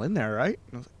put this all in there, right?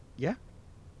 And I was like, yeah.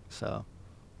 So,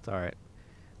 it's all right.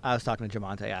 I was talking to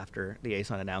Jamonte after the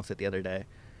ASUN announced it the other day.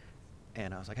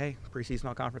 And I was like, hey, preseason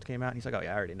all-conference came out. And he's like, oh,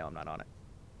 yeah, I already know I'm not on it.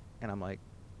 And I'm like,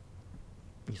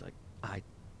 he's like, I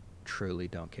truly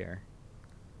don't care.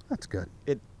 That's good.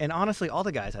 And honestly, all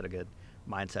the guys had a good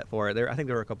mindset for it. I think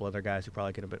there were a couple other guys who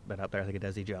probably could have been up there. I think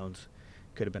Desi Jones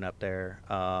could have been up there.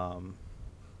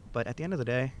 But at the end of the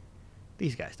day,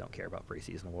 these guys don't care about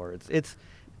preseason awards. It's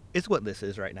what this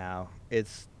is right now.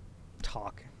 It's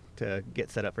talk to get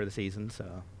set up for the season.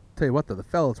 So Tell you what, though, the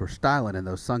fellas were styling in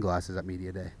those sunglasses at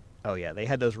Media Day. Oh, yeah. They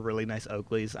had those really nice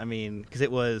Oakleys. I mean, because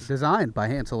it was designed by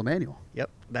Hansel Emanuel.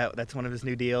 Yep. That's one of his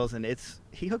new deals. And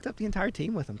he hooked up the entire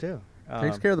team with them, too.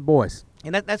 Takes care of the boys.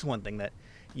 And that's one thing that,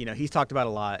 he's talked about a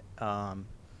lot.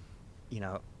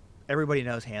 Everybody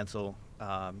knows Hansel.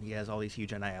 He has all these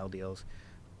huge NIL deals.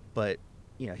 But,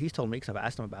 he's told me, because I've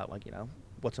asked him about,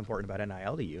 what's important about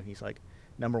NIL to you. And he's like,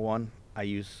 number 1, I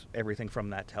use everything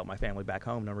from that to help my family back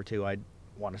home. Number 2, I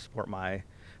want to support my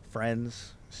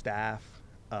friends, staff,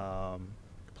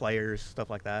 players, stuff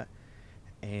like that.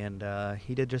 And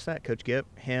he did just that. Coach Gipp,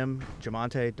 him,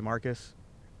 Jamonte, DeMarcus,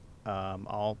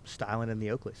 all styling in the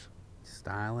Oakleys.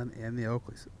 Styling in the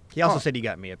Oakleys. He also said he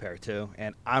got me a pair, too.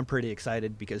 And I'm pretty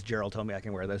excited because Gerald told me I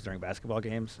can wear those during basketball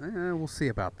games. We'll see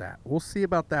about that. We'll see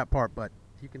about that part, but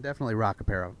you can definitely rock a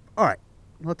pair of them. All right,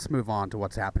 let's move on to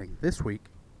what's happening this week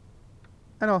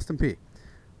at Austin Peay.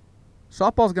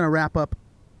 Softball's going to wrap up.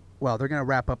 Well, they're going to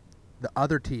wrap up the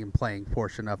other team playing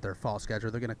portion of their fall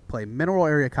schedule. They're going to play Mineral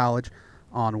Area College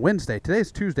on Wednesday.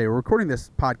 Today's Tuesday. We're recording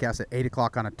this podcast at 8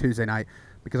 o'clock on a Tuesday night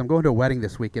because I'm going to a wedding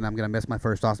this weekend. I'm going to miss my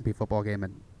first Austin Peay football game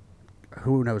in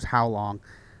who knows how long.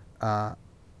 I'm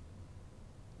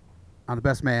the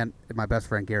best man at my best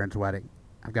friend Garen's wedding.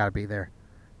 I've got to be there.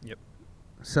 Yep.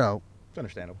 So it's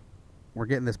understandable. We're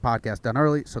getting this podcast done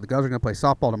early, so the guys are going to play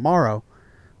softball tomorrow.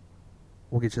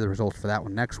 We'll get you the results for that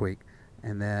one next week.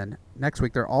 And then next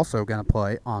week, they're also going to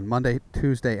play on Monday,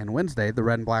 Tuesday, and Wednesday, the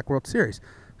Red and Black World Series.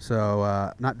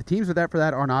 So not the teams for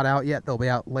that are not out yet. They'll be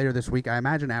out later this week, I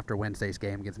imagine, after Wednesday's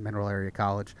game against Mineral Area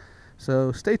College.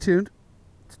 So stay tuned.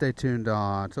 Stay tuned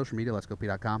on social media,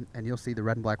 letsgopea.com, and you'll see the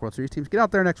Red and Black World Series teams. Get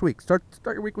out there next week. Start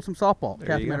your week with some softball.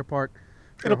 Kathy Manor Park,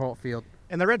 Holt Field.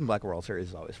 And the Red and Black World Series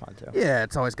is always fun, too. Yeah,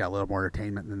 it's always got a little more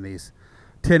entertainment than these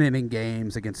 10-inning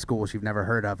games against schools you've never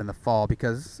heard of in the fall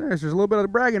because there's a little bit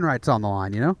of bragging rights on the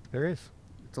line, There is.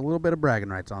 It's a little bit of bragging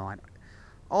rights on the line.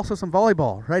 Also, some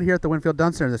volleyball right here at the Winfield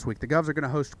Dunn Center this week. The Govs are going to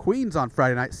host Queens on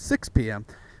Friday night, 6 p.m.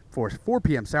 for a 4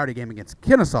 p.m. Saturday game against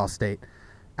Kennesaw State.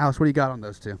 Alice, what do you got on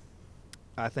those two?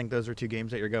 I think those are two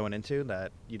games that you're going into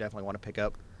that you definitely want to pick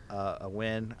up a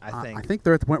win. I think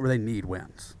they're at the point where they need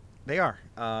wins. They are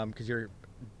because you're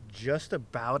just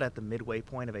about at the midway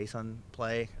point of ASUN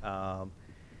play.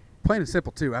 Plain and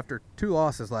simple, too. After 2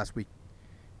 losses last week,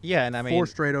 Yeah, and I mean, 4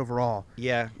 straight overall.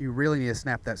 yeah, You really need to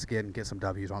snap that skid and get some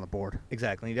W's on the board.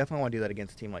 exactly. You definitely want to do that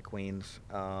against a team like Queens.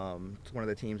 It's one of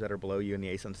the teams that are below you in the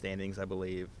ASUN standings, I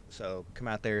believe. So come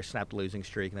out there, snap the losing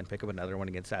streak, and then pick up another one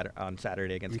against on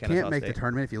Saturday against You Kennesaw can't make State. the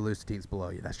tournament if you lose to teams below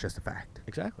you. That's just a fact.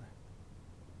 Exactly.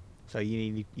 So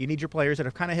you need your players that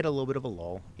have kind of hit a little bit of a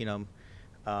lull. You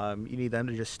need them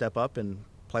to just step up and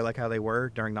play like how they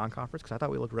were during non-conference, because I thought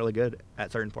we looked really good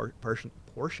at certain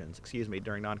portions.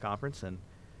 During non-conference, and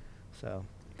so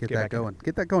Get that going.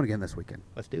 Get that going again this weekend.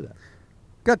 Let's do that.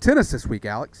 Got tennis this week,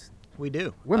 Alex. We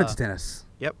do. Women's tennis.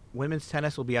 Yep. Women's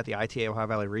tennis will be at the ITA Ohio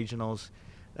Valley Regionals.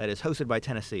 That is hosted by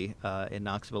Tennessee in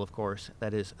Knoxville, of course.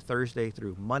 That is Thursday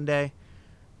through Monday.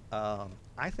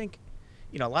 I think,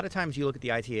 a lot of times you look at the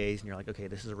ITAs and you're like, okay,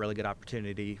 this is a really good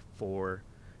opportunity for,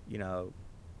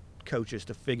 coaches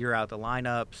to figure out the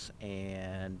lineups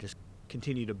and just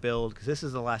continue to build, because this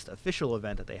is the last official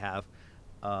event that they have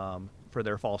for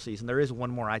their fall season. There is one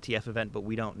more ITF event, but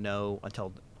we don't know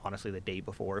until, honestly, the day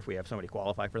before if we have somebody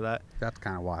qualify for that. That's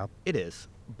kind of wild. It is.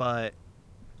 But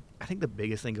I think the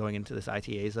biggest thing going into this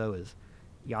ITAs, though, is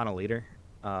Yana Leader.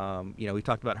 We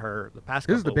talked about her the past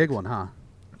couple This is the big one, huh?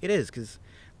 It is, because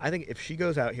I think if she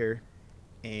goes out here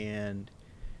and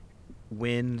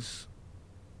wins,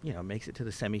 makes it to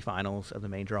the semifinals of the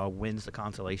main draw, wins the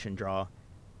consolation draw,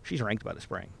 she's ranked by the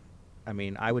spring. I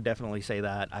mean, I would definitely say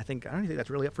that. I don't even think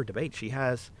that's really up for debate. She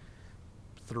has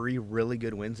 3 really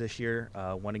good wins this year,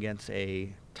 one against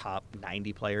a top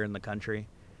 90 player in the country.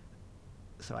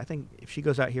 So I think if she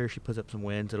goes out here, she puts up some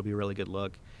wins, it'll be a really good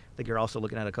look. I think you're also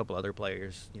looking at a couple other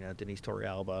players, Denise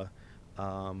Torrealba,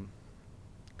 a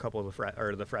couple of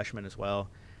the freshmen as well.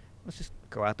 Let's just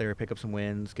go out there, pick up some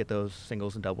wins, get those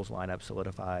singles and doubles lineups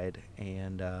solidified,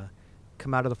 and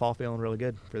come out of the fall feeling really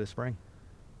good for the spring.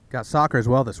 Got soccer as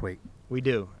well this week. We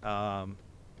do.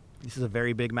 This is a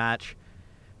very big match.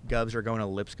 Govs are going to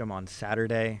Lipscomb on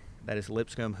Saturday. That is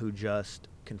Lipscomb, who just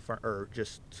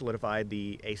solidified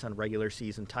the ASUN regular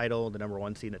season title, the number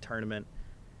 1 seed in the tournament.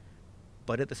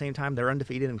 But at the same time, they're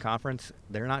undefeated in conference.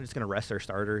 They're not just going to rest their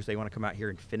starters. They want to come out here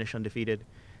and finish undefeated.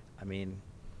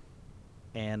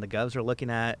 And the Govs are looking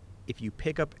at, if you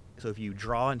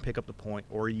draw and pick up the point,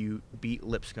 or you beat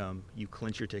Lipscomb, you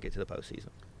clinch your ticket to the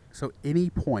postseason. So any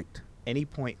point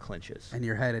clinches. and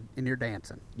you're headed and you're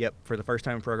dancing. Yep. For the first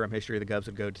time in program history, the Govs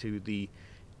would go to the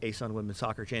ASUN Women's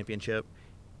Soccer Championship.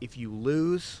 If you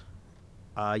lose,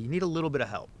 you need a little bit of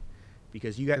help,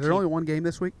 because you got. Is there only one game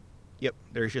this week? Yep.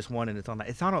 There's just one, and it's on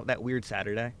that weird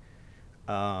Saturday.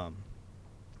 But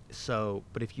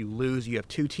if you lose, you have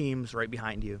 2 teams right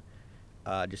behind you,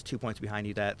 just 2 points behind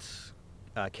you. That's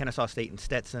Kennesaw State and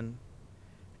Stetson,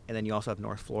 and then you also have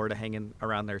North Florida hanging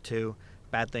around there too.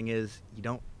 Bad thing is you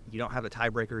don't have the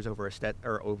tiebreakers over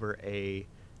a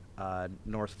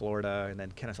North Florida, and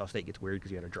then Kennesaw State gets weird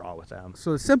because you had a draw with them.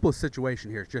 So the simplest situation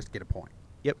here is just get a point.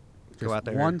 Yep. Just go out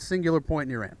there. One singular point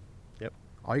and you're in. Yep.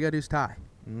 All you got to do is tie.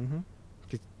 Mm-hmm.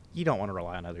 Because you don't want to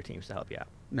rely on other teams to help you out.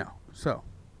 No. So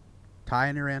tie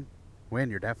and you're in. Win,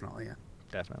 you're definitely in.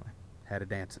 Definitely. Headed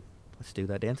dancing. Let's do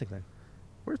that dancing thing.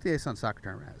 Where's the ASUN soccer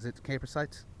tournament at? Is it campus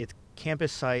sites? It's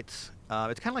campus sites.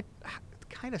 It's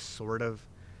kind of sort of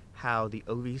how the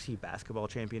OVC basketball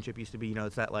championship used to be.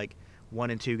 It's that 1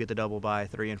 and 2 get the double bye,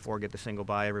 3 and 4 get the single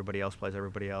bye. Everybody else plays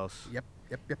everybody else. Yep.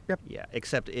 Yeah,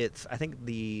 except I think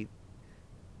the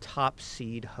top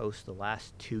seed hosts the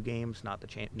last 2 games, not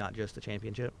just the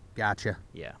championship. Gotcha.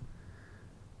 Yeah.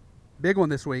 Big one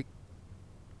this week.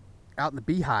 Out in the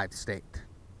Beehive State.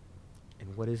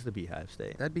 And what is the Beehive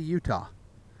State? That'd be Utah,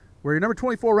 where your number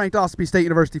 24 ranked Austin Peay State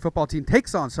University football team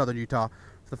takes on Southern Utah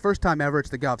for the first time ever. It's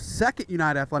the Govs' second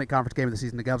United Athletic Conference game of the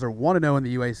season. The Govs are 1-0 in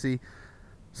the UAC.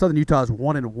 Southern Utah is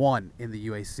 1-1 in the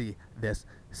UAC this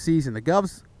season. The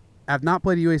Govs have not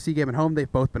played a UAC game at home.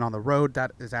 They've both been on the road.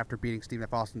 That is after beating Stephen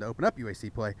F. Austin to open up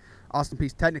UAC play. Austin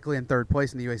Peay's technically in 3rd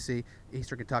place in the UAC.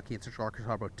 Eastern Kentucky and Central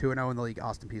Arkansas are both 2-0 in the league.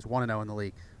 Austin Peay's 1-0 in the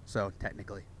league. So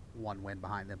technically 1 win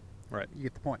behind them. Right. You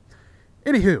get the point.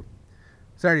 Anywho,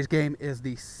 Saturday's game is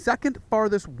the second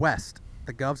farthest west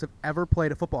the Govs have ever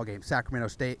played a football game. Sacramento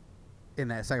State in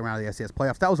that second round of the SCS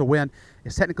playoffs. That was a win.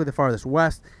 It's technically the farthest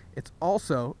west. It's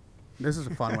also, this is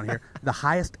a fun one here, the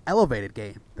highest elevated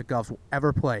game the Govs will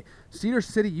ever play. Cedar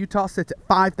City, Utah sits at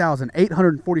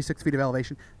 5,846 feet of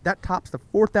elevation. That tops the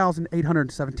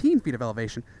 4,817 feet of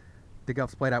elevation the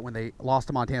Govs played at when they lost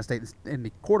to Montana State in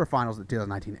the quarterfinals of the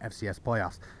 2019 FCS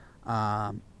playoffs.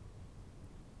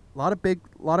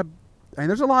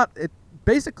 There's a lot.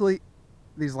 Basically,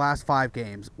 these last 5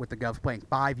 games with the Govs playing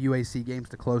 5 UAC games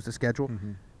to close the schedule,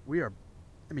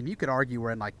 you could argue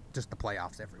we're in just the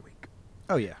playoffs every week.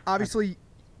 Oh, yeah. Obviously,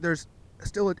 there's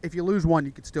still, if you lose one,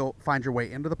 you could still find your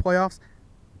way into the playoffs.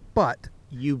 But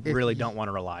You really don't want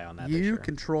to rely on that this you year.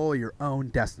 control your own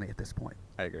destiny at this point.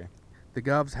 I agree. The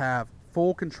Govs have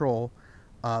full control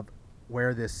of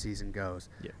where this season goes.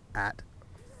 Yeah. At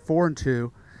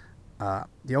 4-2,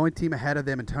 the only team ahead of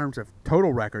them in terms of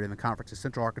total record in the conference is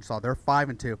Central Arkansas. They're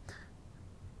 5-2.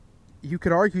 You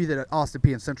could argue that Austin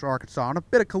Peay and Central Arkansas are on a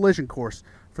bit of collision course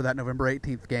for that November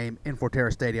 18th game in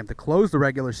Forterra Stadium to close the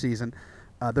regular season.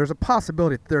 There's a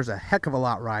possibility that there's a heck of a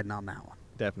lot riding on that one.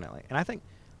 Definitely. And I think,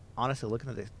 honestly,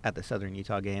 looking at the Southern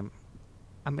Utah game,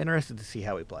 I'm interested to see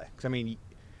how we play. Because, I mean,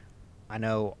 I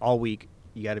know all week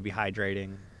you got to be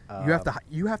hydrating.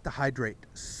 You have to hydrate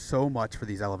so much for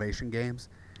these elevation games.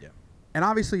 Yeah. And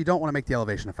obviously you don't want to make the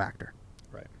elevation a factor.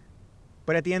 Right.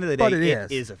 But at the end of the day,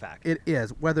 it is a factor. It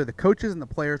is. Whether the coaches and the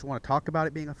players want to talk about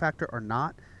it being a factor or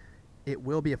not, it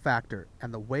will be a factor.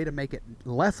 And the way to make it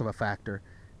less of a factor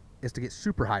is to get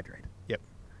super hydrated. Yep.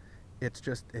 It's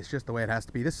just the way it has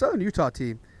to be. This Southern Utah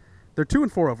team, they're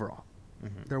 2-4 overall.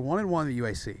 Mm-hmm. They're 1-1 in the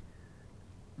UAC.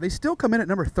 They still come in at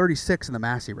number 36 in the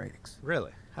Massey ratings.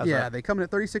 Really? How's Yeah, that? they come in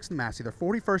at 36 in the Massey. They're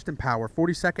 41st in power,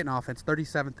 42nd in offense,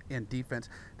 37th in defense.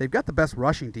 They've got the best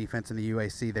rushing defense in the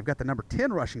UAC. They've got the number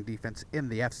 10 rushing defense in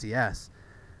the FCS.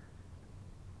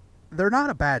 They're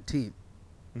not a bad team.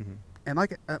 Mm-hmm.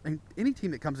 And any team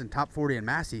that comes in top 40 in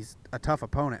Massey's a tough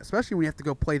opponent, especially when you have to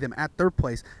go play them at third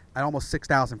place at almost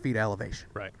 6,000 feet of elevation.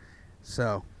 Right.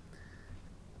 So,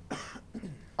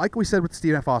 like we said with the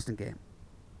Stephen F. Austin game,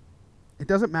 it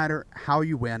doesn't matter how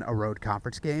you win a road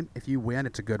conference game. If you win,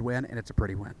 it's a good win, and it's a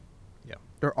pretty win. Yeah.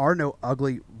 There are no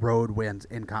ugly road wins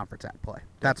in conference at play.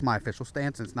 That's my official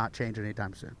stance, and it's not changing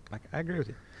anytime soon. I agree with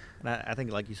you. And I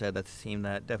think, like you said, that's a team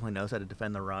that definitely knows how to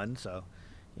defend the run. So,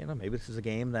 maybe this is a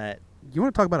game that... You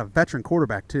want to talk about a veteran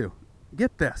quarterback, too.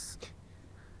 Get this.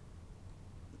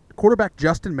 Quarterback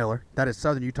Justin Miller, that is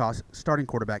Southern Utah's starting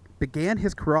quarterback, began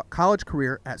his college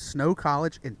career at Snow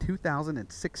College in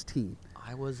 2016.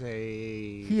 I was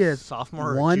a He is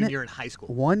sophomore or junior in high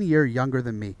school. 1 year younger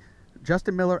than me.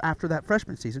 Justin Miller, after that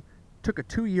freshman season, took a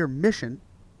 2-year mission.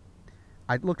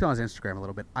 I looked on his Instagram a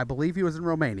little bit. I believe he was in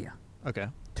Romania. Okay.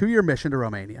 2-year mission to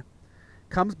Romania.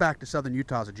 Comes back to Southern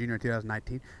Utah as a junior in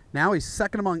 2019. Now he's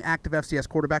second among active FCS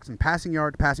quarterbacks in passing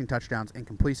yards, passing touchdowns, and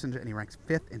completions, and he ranks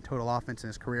 5th in total offense in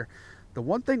his career. The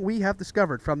one thing we have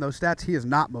discovered from those stats, he is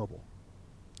not mobile.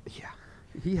 Yeah.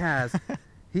 He has...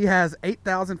 He has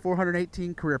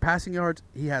 8,418 career passing yards.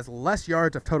 He has less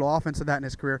yards of total offense than that in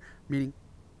his career, meaning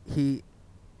he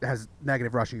has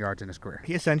negative rushing yards in his career.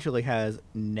 He essentially has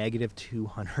negative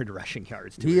 200 rushing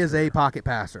yards. He is a pocket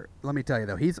passer. Let me tell you,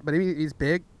 though. He's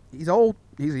big. He's old.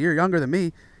 He's a year younger than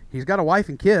me. He's got a wife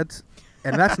and kids,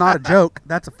 and that's not a joke.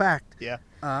 That's a fact. Yeah.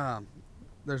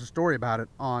 There's a story about it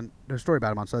on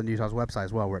Southern Utah's website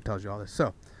as well, where it tells you all this.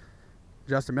 So,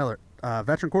 Justin Miller,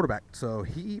 veteran quarterback, so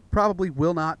he probably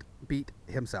will not beat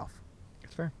himself.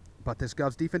 That's fair. But this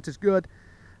Govs defense is good.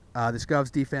 This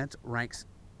Govs defense ranks,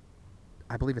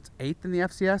 I believe it's 8th in the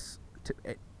FCS.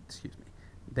 Excuse me.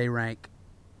 They rank...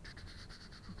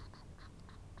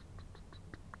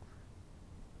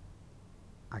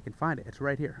 I can find it. It's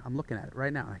right here. I'm looking at it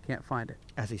right now, and I can't find it.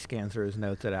 As he scans through his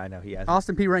notes that I know he has.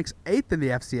 Austin Peay ranks 8th in the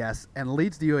FCS and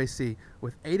leads the UAC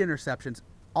with 8 interceptions.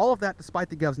 All of that despite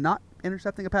the Govs not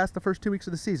intercepting a pass the first 2 weeks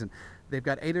of the season. They've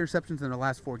got 8 interceptions in their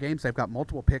last 4 games. They've got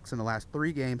multiple picks in the last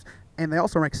 3 games. And they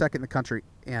also rank 2nd in the country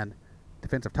in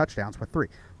defensive touchdowns with 3.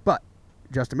 But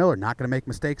Justin Miller, not going to make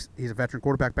mistakes. He's a veteran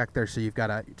quarterback back there, so you've got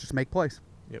to just make plays.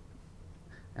 Yep.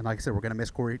 And like I said, we're going to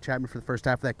miss Corey Chapman for the first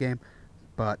half of that game.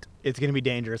 But it's going to be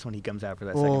dangerous when he comes out for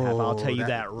that second half. I'll tell you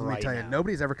that right now. Let me tell you,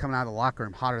 nobody's ever coming out of the locker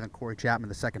room hotter than Corey Chapman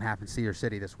the second half in Cedar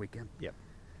City this weekend. Yep.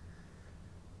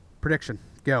 Prediction,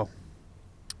 go.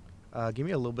 Give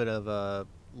me a little bit of a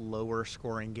lower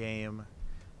scoring game.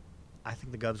 I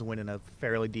think the Govs win in a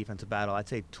fairly defensive battle. I'd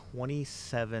say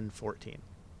 27-14.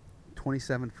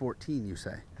 27-14, you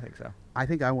say? I think so. I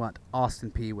think I want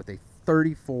Austin Peay with a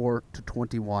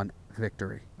 34-21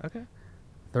 victory. Okay.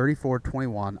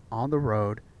 34-21 on the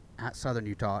road at Southern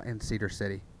Utah in Cedar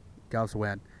City. Govs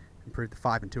win, improve to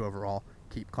 5-2 overall,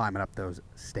 keep climbing up those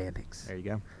standings. There you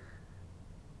go.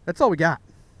 That's all we got.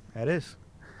 That is.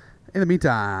 In the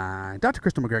meantime, Dr.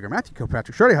 Crystal McGregor, Matthew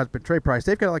Kilpatrick, Shirley Husband, Trey Price,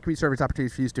 they've got a lot of community service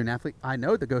opportunities for you, student athlete. I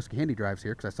know the Ghost Candy Drive's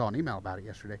here because I saw an email about it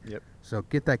yesterday. Yep. So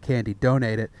get that candy,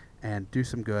 donate it, and do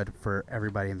some good for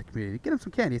everybody in the community. Get them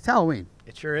some candy. It's Halloween.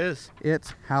 It sure is.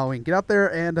 It's Halloween. Get out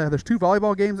there, and there's 2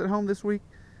 volleyball games at home this week.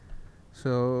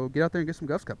 So get out there and get some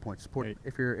Govs Cup points. Support Right.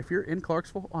 if you're in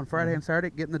Clarksville on Friday and Saturday,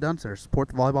 get in the Dunn Center. Support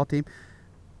the volleyball team,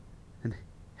 and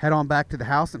head on back to the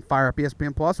house and fire up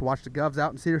ESPN Plus. Watch the Govs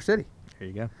out in Cedar City. There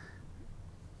you go.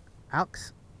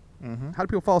 Alex, Mm-hmm. how do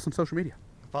people follow us on social media?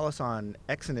 Follow us on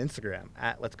X and Instagram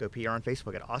at Let's Go P, or on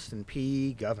Facebook at Austin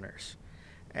P Governors.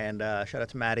 And shout out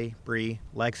to Maddie, Bree,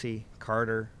 Lexi,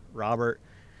 Carter, Robert.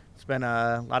 It's been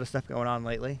a lot of stuff going on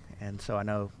lately, and so I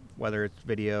know whether it's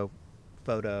video,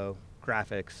 photo,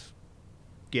 graphics,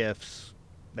 GIFs,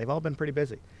 they've all been pretty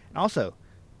busy. And also,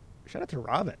 shout out to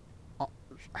Robin.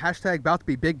 Hashtag about to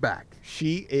be big back.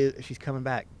 She's coming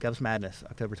back. Govs Madness,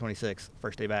 October 26th,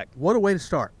 first day back. What a way to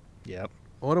start. Yep.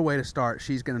 What a way to start.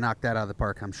 She's going to knock that out of the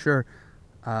park, I'm sure.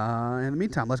 In the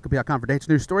meantime, let's go PeayCast for dates,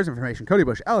 news, stories, information. Cody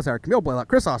Bush, Ellis Howard, Camille Blaylock,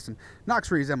 Chris Austin,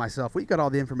 Knox Reeves, and myself. We got all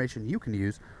the information you can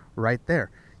use right there.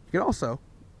 You can also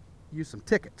use some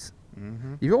tickets.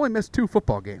 Mm-hmm. You've only missed 2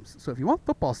 football games. So if you want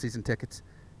football season tickets,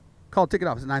 call Ticket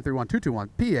Office at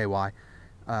 931-221-PAY. Like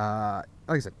I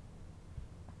said,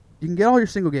 you can get all your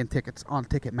single game tickets on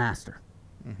Ticketmaster.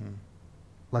 Mm-hmm.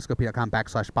 Let's go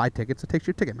PeayCast.com/buy tickets. It takes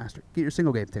you to Ticketmaster. Get your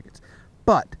single game tickets.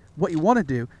 But what you want to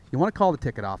do, you want to call the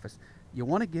ticket office. You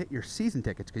want to get your season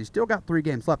tickets because you still got 3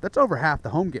 games left. That's over half the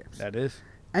home games. That is.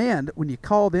 And when you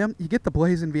call them, you get the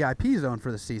Blazing VIP zone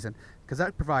for the season because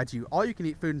that provides you all you can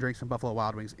eat food and drinks from Buffalo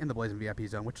Wild Wings in the Blazing VIP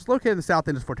zone, which is located in the south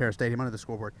end of Forterra Stadium under the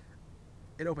scoreboard.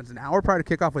 It opens an hour prior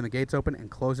to kickoff when the gates open and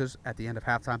closes at the end of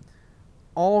halftime.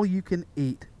 All you can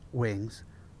eat wings,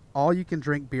 all you can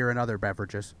drink beer and other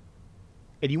beverages.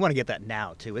 And you want to get that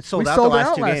now, too. It's sold We out sold the it last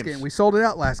out 2 last games. game. We sold it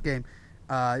out last game.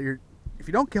 If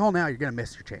you don't call now, you're going to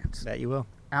miss your chance. That you will.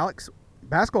 Alex,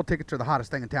 basketball tickets are the hottest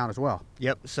thing in town as well.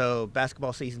 Yep. So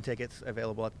basketball season tickets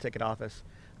available at the ticket office.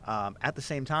 At the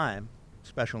same time,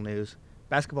 special news,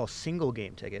 basketball single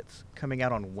game tickets coming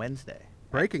out on Wednesday.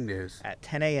 Breaking news. At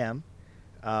 10 a.m.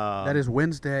 That is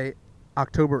Wednesday,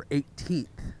 October 18th.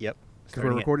 Yep. Because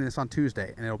we're recording this on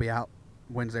Tuesday, and it'll be out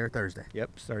Wednesday or Thursday.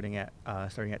 Yep. Starting at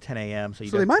 10 a.m. So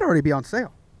they might already be on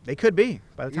sale. They could be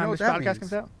by the You know time what this that podcast means.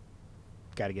 comes out.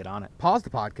 Got to get on it. Pause the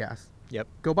podcast. Yep.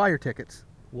 Go buy your tickets.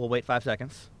 We'll wait 5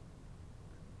 seconds.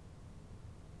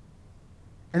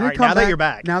 And All then right, come now that you're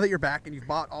back. Now that you're back and you've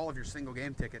bought all of your single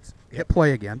game tickets, hit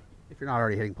play again if you're not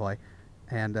already hitting play.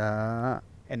 And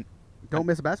don't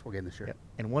miss a basketball game this year. Yep.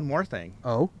 And one more thing.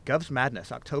 Oh? Govs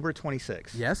Madness, October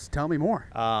 26th. Yes, tell me more.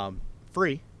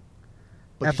 Free.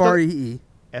 Free. Free,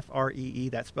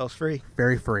 that spells free.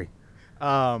 Very free.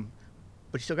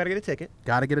 But you still got to get a ticket.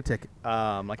 Got to get a ticket.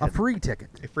 Like a free ticket.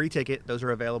 A free ticket. Those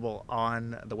are available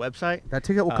on the website. That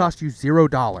ticket will cost you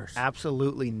 $0.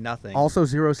 Absolutely nothing. Also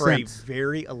 0 for cents. a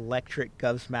very electric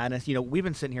Govs Madness. You know, we've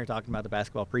been sitting here talking about the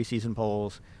basketball preseason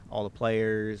polls, all the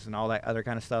players, and all that other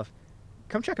kind of stuff.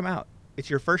 Come check them out. It's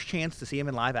your first chance to see them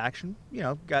in live action. You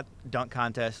know, got dunk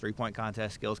contests, 3-point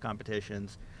contests, skills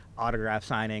competitions, autograph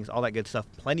signings, all that good stuff.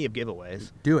 Plenty of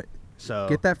giveaways. Do it. So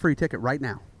get that free ticket right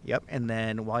now. Yep. And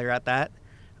then while you're at that,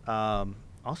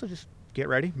 also just get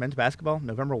ready. Men's basketball,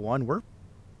 November 1. We're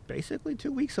basically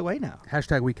 2 weeks away now.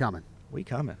 Hashtag we coming. We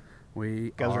coming.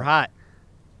 We Govs are hot.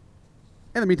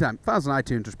 In the meantime, find us on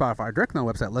iTunes or Spotify, directly on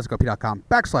the website,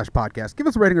 letsgop.com/podcast. Give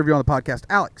us a rating review on the podcast.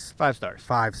 Alex. 5 stars.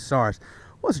 5 stars.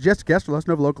 Well, suggest a guest or let us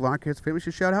know of a local Lion fan we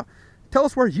should shout out. Tell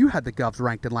us where you had the Govs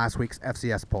ranked in last week's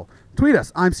FCS poll. Tweet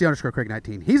us. I'm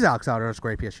C_Craig19. He's Alex out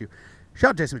 _APSU. Shout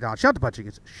out to Jason McDonald. Shout out to Butch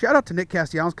Higgins. Shout out to Nick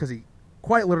Castellanos because he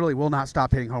quite literally will not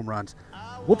stop hitting home runs.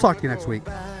 We'll talk to you next week.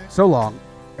 So long,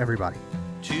 everybody.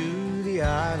 To the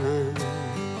island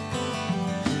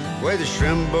where the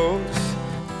shrimp boats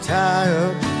tie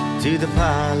up to the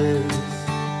pilings.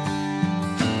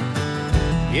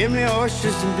 Give me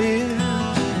oysters and beer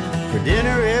for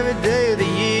dinner every day of the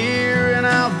year, and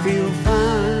I'll feel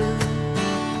fine.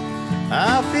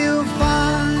 I'll feel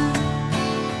fine,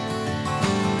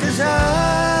 'cause I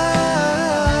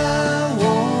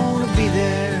wanna be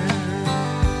there.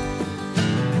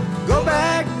 Go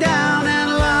back down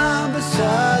and lie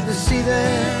beside the sea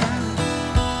there,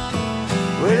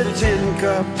 with a tin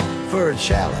cup for a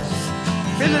chalice.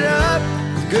 Fill it up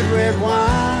with good red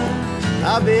wine.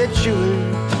 I'll be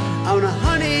chewing on a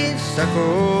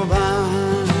honeysuckle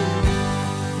vine,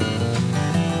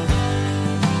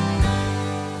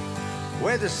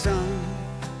 where the sun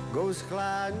goes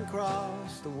gliding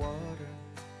across the water.